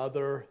of the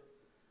other,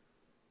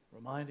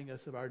 reminding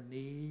us of our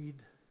need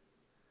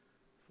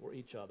for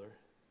each other.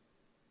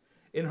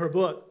 In her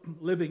book,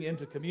 Living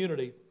into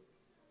Community,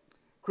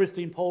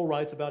 Christine Pohl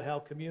writes about how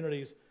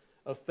communities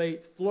of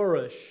faith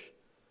flourish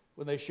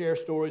when they share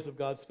stories of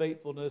God's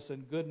faithfulness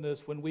and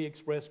goodness, when we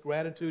express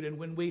gratitude, and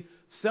when we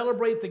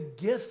celebrate the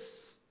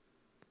gifts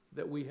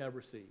that we have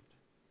received.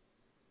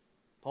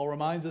 Paul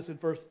reminds us in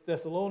 1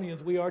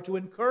 Thessalonians we are to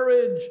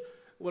encourage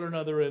one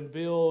another and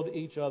build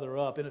each other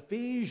up. In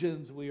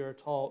Ephesians we are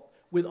taught,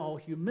 with all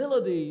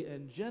humility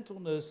and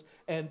gentleness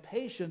and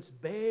patience,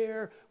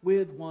 bear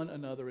with one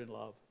another in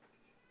love.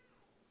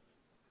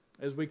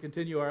 As we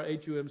continue our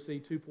HUMC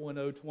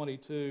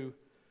 2.022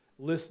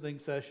 listening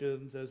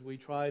sessions, as we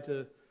try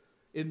to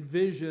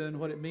envision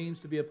what it means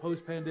to be a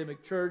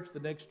post-pandemic church, the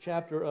next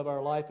chapter of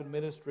our life and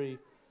ministry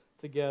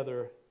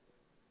together,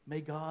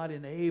 may God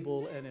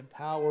enable and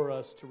empower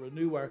us to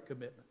renew our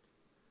commitment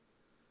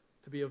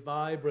to be a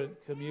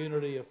vibrant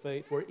community of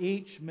faith where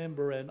each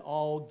member and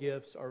all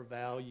gifts are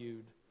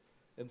valued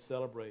and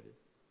celebrated.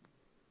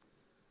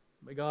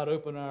 May God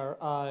open our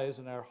eyes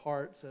and our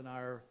hearts and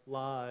our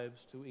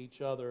lives to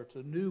each other,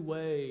 to new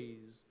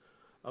ways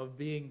of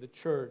being the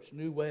church,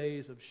 new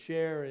ways of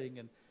sharing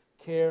and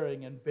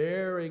caring and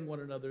bearing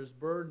one another's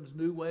burdens,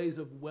 new ways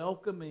of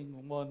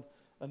welcoming one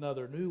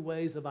another, new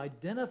ways of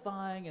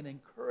identifying and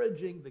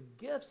encouraging the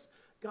gifts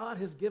God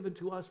has given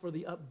to us for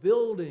the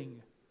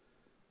upbuilding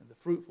and the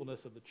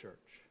fruitfulness of the church.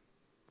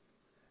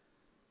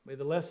 May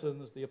the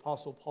lessons the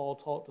Apostle Paul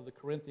taught to the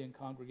Corinthian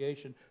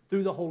congregation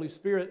through the Holy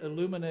Spirit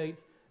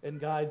illuminate and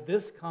guide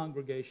this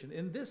congregation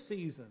in this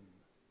season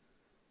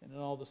and in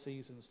all the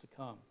seasons to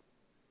come.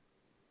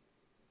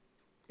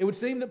 It would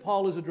seem that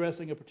Paul is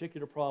addressing a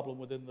particular problem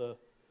within the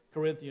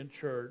Corinthian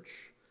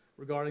church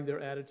regarding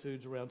their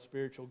attitudes around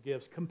spiritual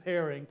gifts,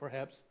 comparing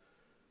perhaps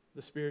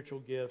the spiritual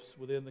gifts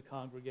within the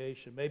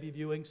congregation, maybe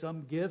viewing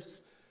some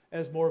gifts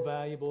as more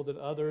valuable than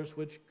others,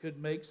 which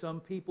could make some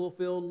people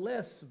feel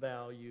less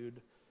valued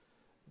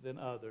than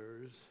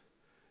others.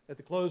 At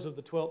the close of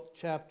the 12th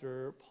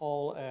chapter,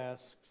 Paul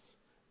asks,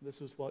 this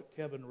is what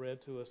Kevin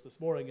read to us this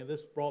morning, and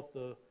this brought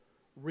the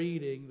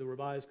reading, the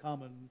Revised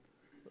Common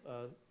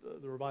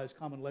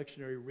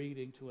Lectionary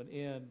reading to an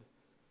end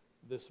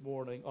this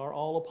morning. Are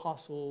all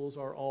apostles,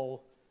 are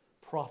all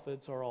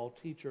prophets, are all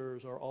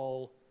teachers,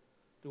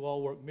 do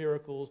all work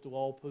miracles? Do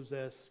all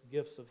possess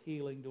gifts of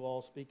healing? Do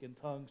all speak in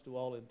tongues? Do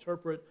all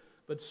interpret?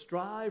 But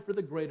strive for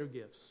the greater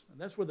gifts. And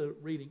that's where the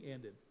reading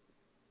ended.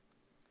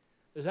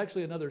 There's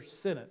actually another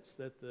sentence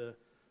that the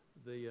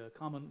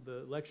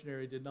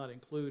lectionary did not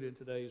include in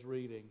today's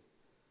reading.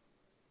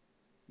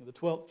 The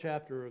 12th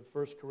chapter of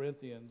 1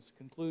 Corinthians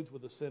concludes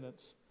with a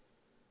sentence.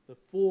 The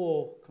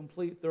full,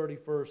 complete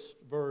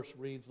 31st verse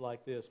reads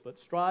like this: "But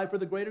strive for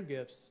the greater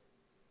gifts,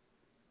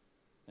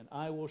 and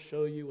I will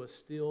show you a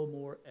still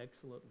more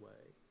excellent way."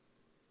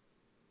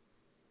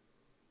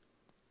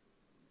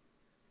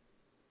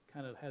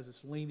 Kind of has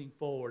this leaning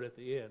forward at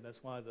the end.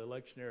 That's why the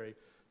lectionary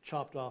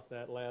chopped off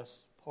that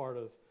last part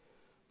of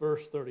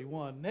verse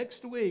 31.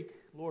 Next week,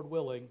 Lord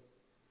willing,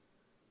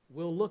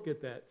 we'll look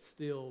at that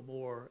still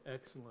more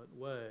excellent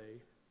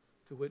way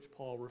to which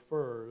Paul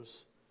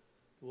refers.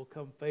 We'll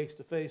come face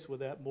to face with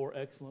that more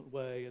excellent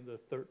way in the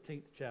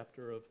 13th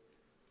chapter of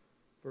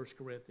 1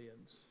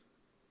 Corinthians.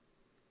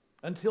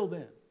 Until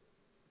then,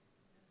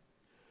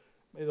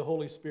 may the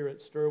Holy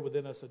Spirit stir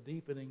within us a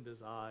deepening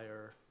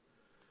desire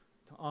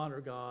to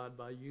honor God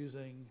by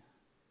using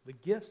the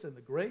gifts and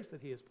the grace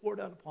that He has poured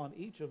out upon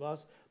each of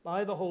us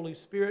by the Holy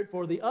Spirit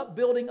for the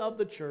upbuilding of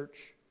the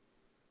church.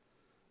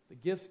 The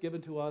gifts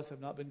given to us have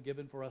not been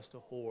given for us to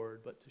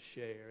hoard, but to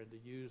share and to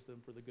use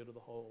them for the good of the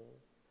whole.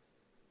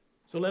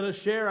 So let us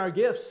share our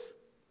gifts,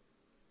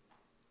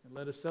 and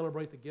let us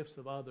celebrate the gifts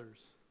of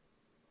others.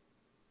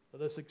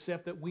 Let us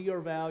accept that we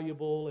are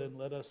valuable, and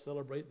let us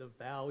celebrate the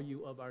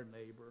value of our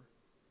neighbor.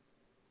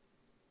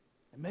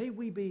 And may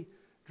we be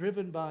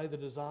driven by the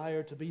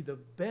desire to be the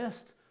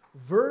best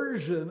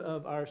version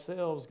of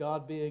ourselves,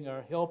 God being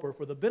our helper,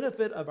 for the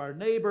benefit of our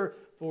neighbor,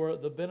 for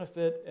the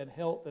benefit and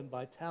health and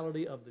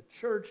vitality of the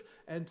church,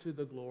 and to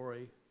the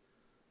glory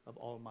of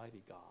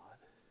Almighty God.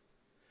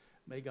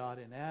 May God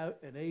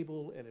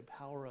enable and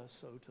empower us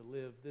so to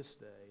live this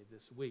day,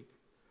 this week,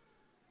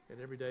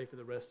 and every day for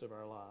the rest of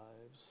our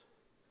lives.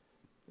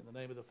 In the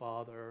name of the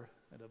Father,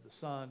 and of the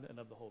Son, and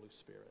of the Holy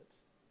Spirit.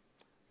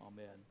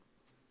 Amen.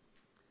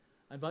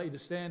 I invite you to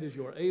stand as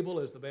you are able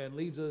as the band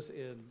leads us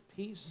in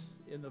Peace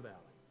in the Valley.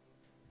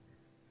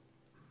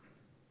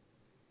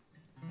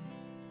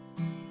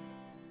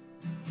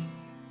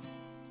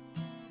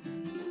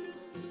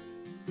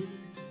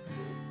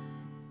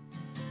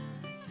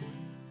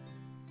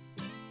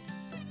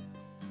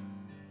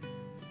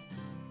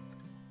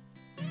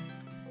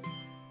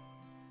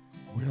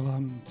 Well,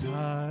 I'm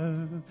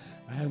tired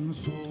and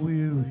so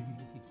weary,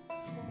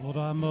 but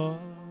I must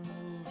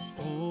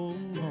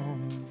hold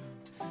on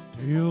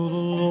till the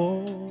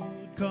Lord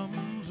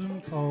comes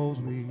and calls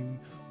me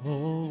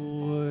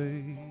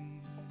away.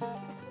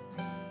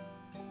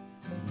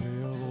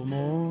 Well, the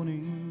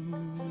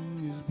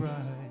morning is bright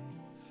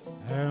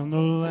and the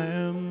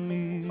Lamb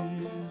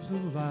is the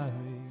light,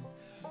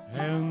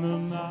 and the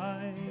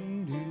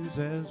night is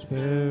as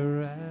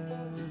fair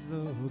as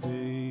the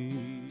day.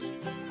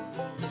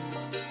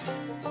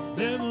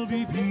 There will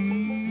be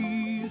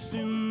peace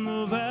in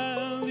the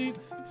valley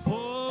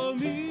for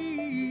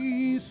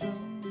me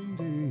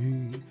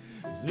someday.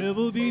 There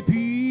will be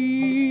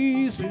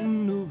peace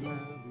in the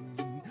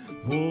valley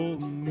for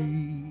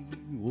me.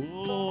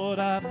 Oh Lord,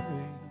 I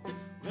pray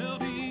there'll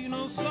be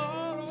no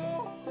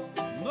sorrow,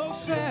 no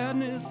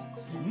sadness,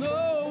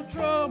 no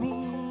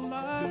trouble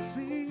I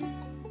see.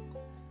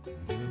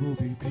 There will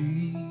be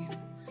peace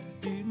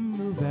in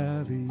the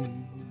valley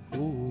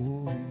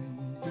for me.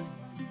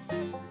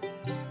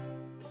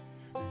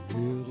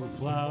 The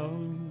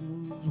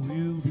flowers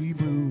will be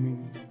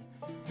blooming,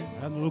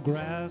 and the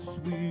grass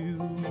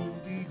will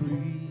be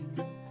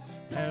green,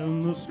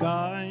 and the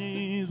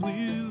skies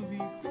will be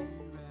clear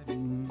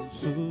and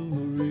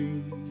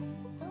serene.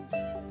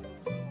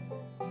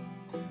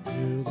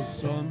 Till the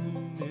sun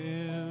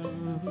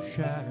never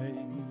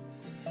shine,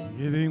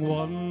 giving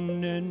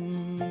one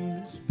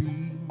endless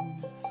beam,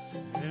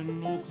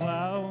 and no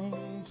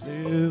clouds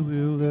there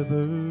will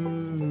ever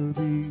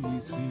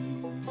be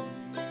seen.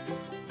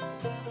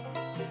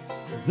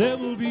 There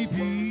will be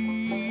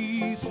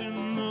peace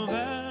in the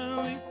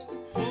valley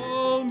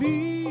for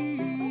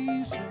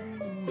me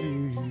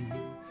someday.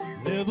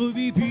 There will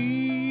be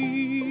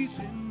peace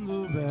in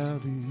the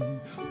valley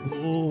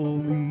for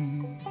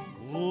me.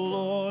 Oh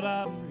Lord,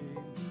 I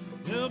pray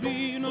there'll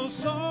be no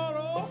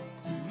sorrow,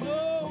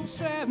 no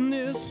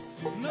sadness,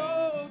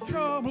 no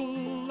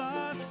trouble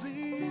I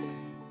see.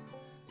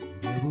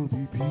 There will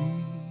be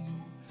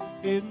peace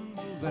in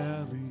the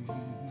valley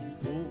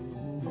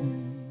for me.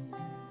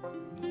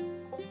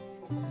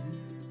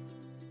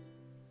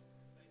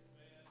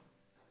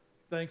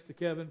 Thanks to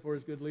Kevin for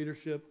his good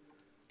leadership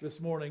this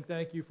morning.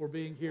 Thank you for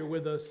being here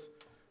with us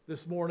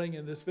this morning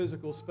in this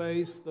physical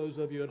space. Those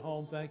of you at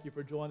home, thank you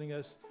for joining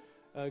us.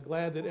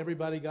 Glad that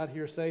everybody got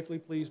here safely.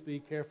 Please be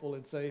careful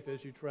and safe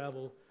as you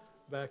travel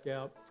back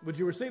out. Would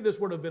you receive this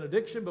word of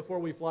benediction before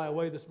we fly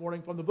away this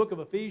morning from the book of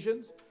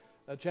Ephesians,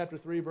 chapter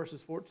 3,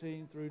 verses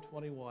 14 through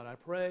 21. I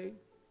pray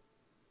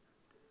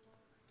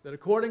that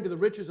according to the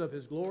riches of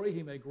His glory,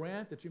 He may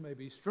grant that you may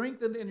be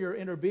strengthened in your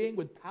inner being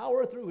with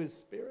power through His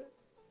Spirit,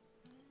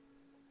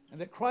 and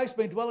that Christ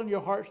may dwell in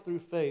your hearts through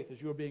faith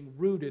as you are being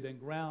rooted and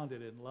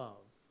grounded in love.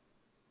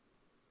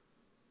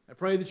 I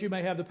pray that you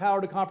may have the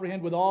power to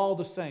comprehend with all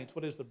the saints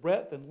what is the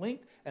breadth and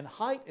length and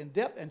height and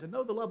depth, and to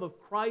know the love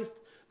of Christ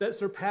that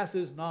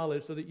surpasses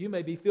knowledge, so that you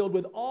may be filled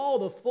with all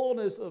the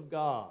fullness of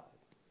God.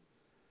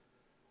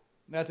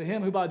 Now to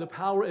Him who by the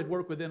power at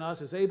work within us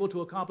is able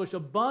to accomplish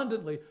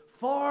abundantly,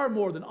 far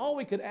more than all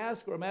we could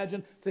ask or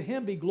imagine, to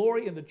Him be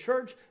glory in the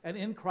church and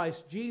in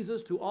Christ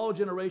Jesus to all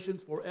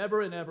generations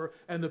forever and ever.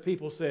 And the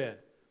people said,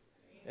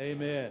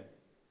 Amen.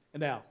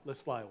 And now,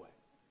 let's fly away.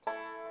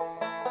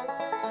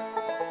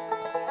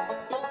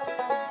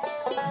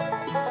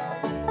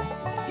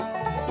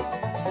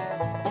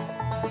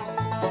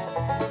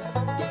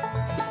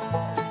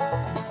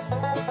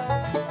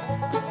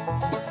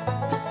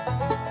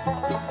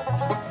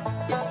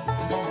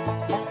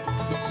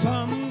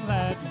 Some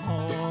glad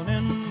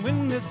morning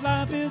when this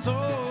life is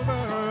over,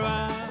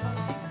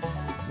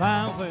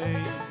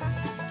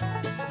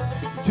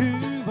 to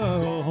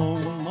the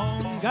home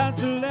on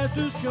God's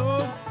lesser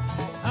shore.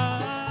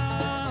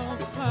 I'll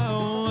fly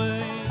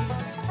away.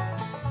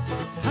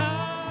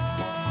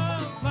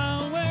 I'll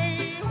fly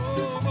away,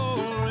 oh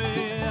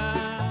glory,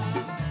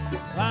 I'll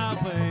fly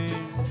away.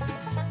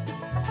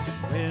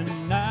 When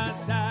I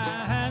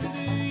die and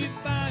leave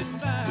by and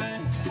by,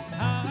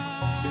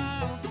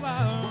 I'll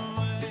fly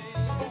away.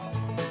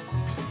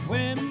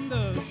 When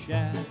the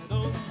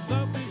shadows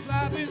of this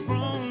life is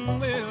grown,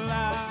 well,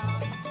 I'll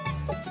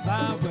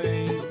fly away.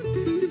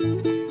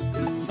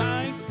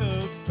 Like a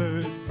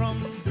bird from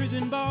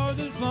prison bars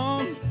is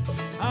flown,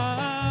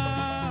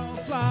 I'll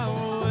fly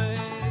away.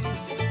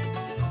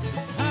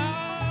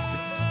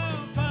 I'll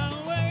fly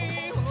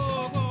away,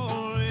 oh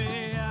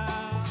glory,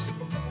 I'll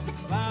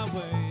fly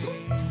away.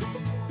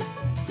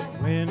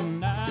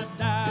 When I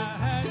die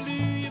and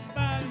leave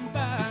by and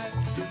by,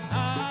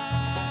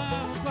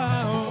 I'll fly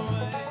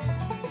away.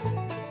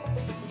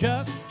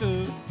 Just a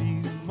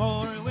few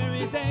more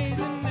weary days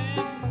and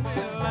then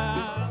will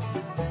I'll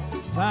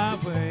fly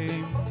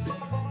away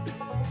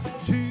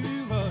to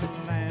a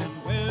land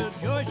where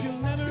joy shall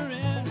never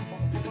end.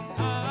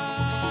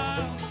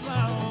 I'll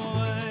fly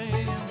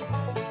away.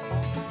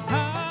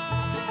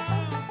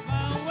 I'll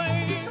fly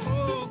away,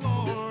 oh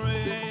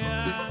glory,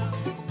 I'll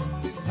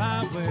fly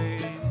away.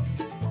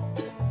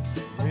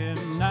 When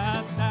I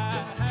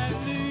die and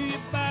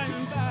leave by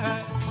and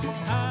by,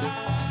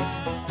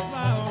 I'll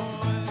fly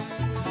away.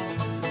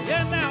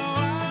 Yeah, now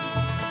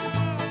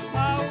I'll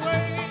fly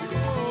away,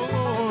 oh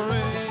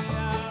glory,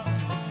 I'll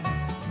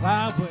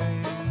fly away.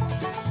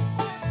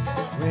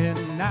 When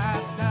I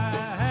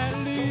die and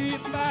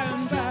leave by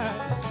and by,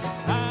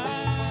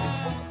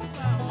 I'll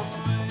fly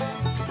away.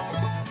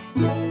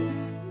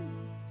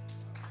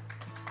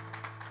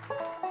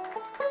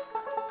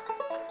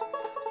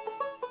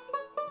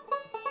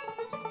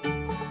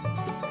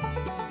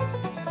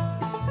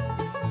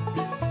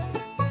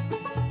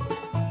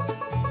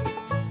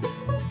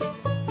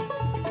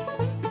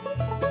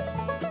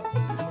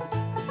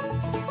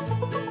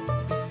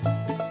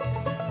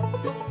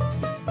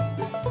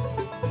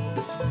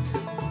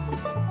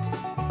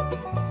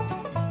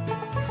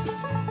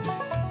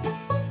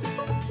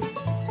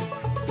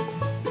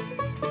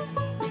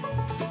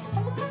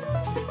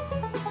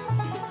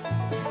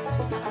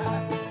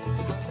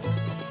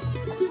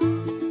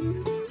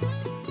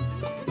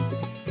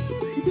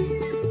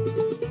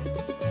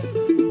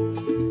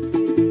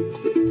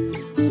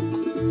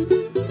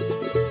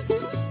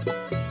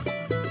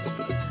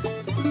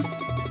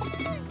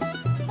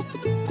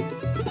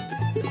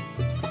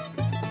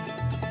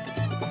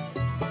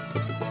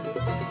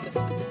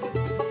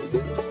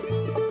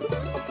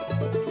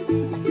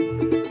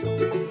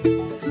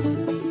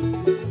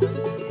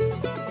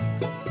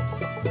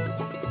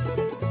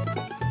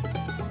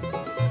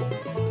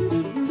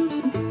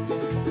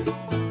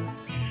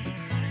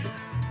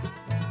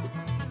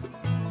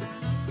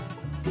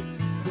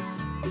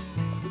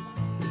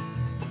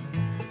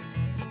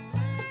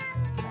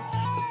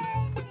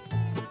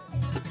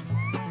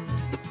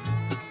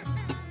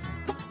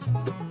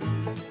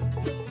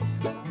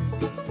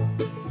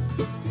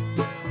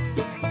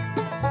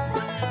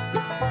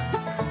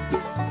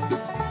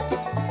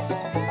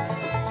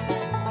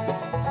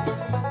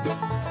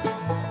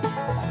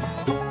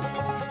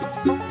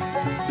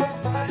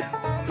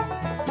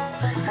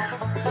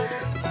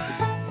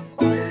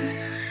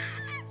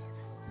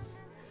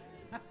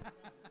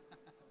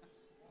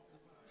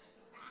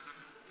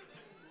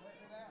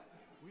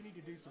 We need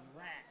to do some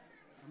Rat,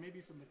 or maybe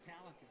some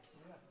Metallica.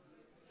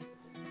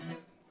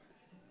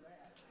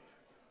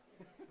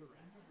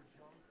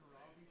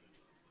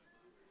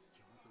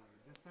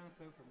 This sounds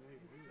so familiar.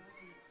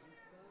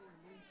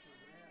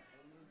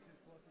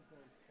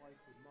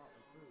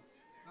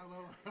 Oh,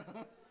 well,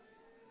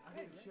 I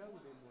did a show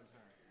with him one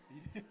time.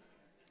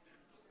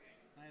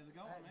 How's it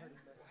going, man?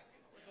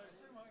 Which I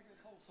assume, I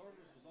guess, whole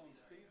service was on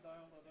speed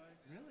dial today.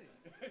 Really?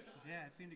 Yeah, it seemed to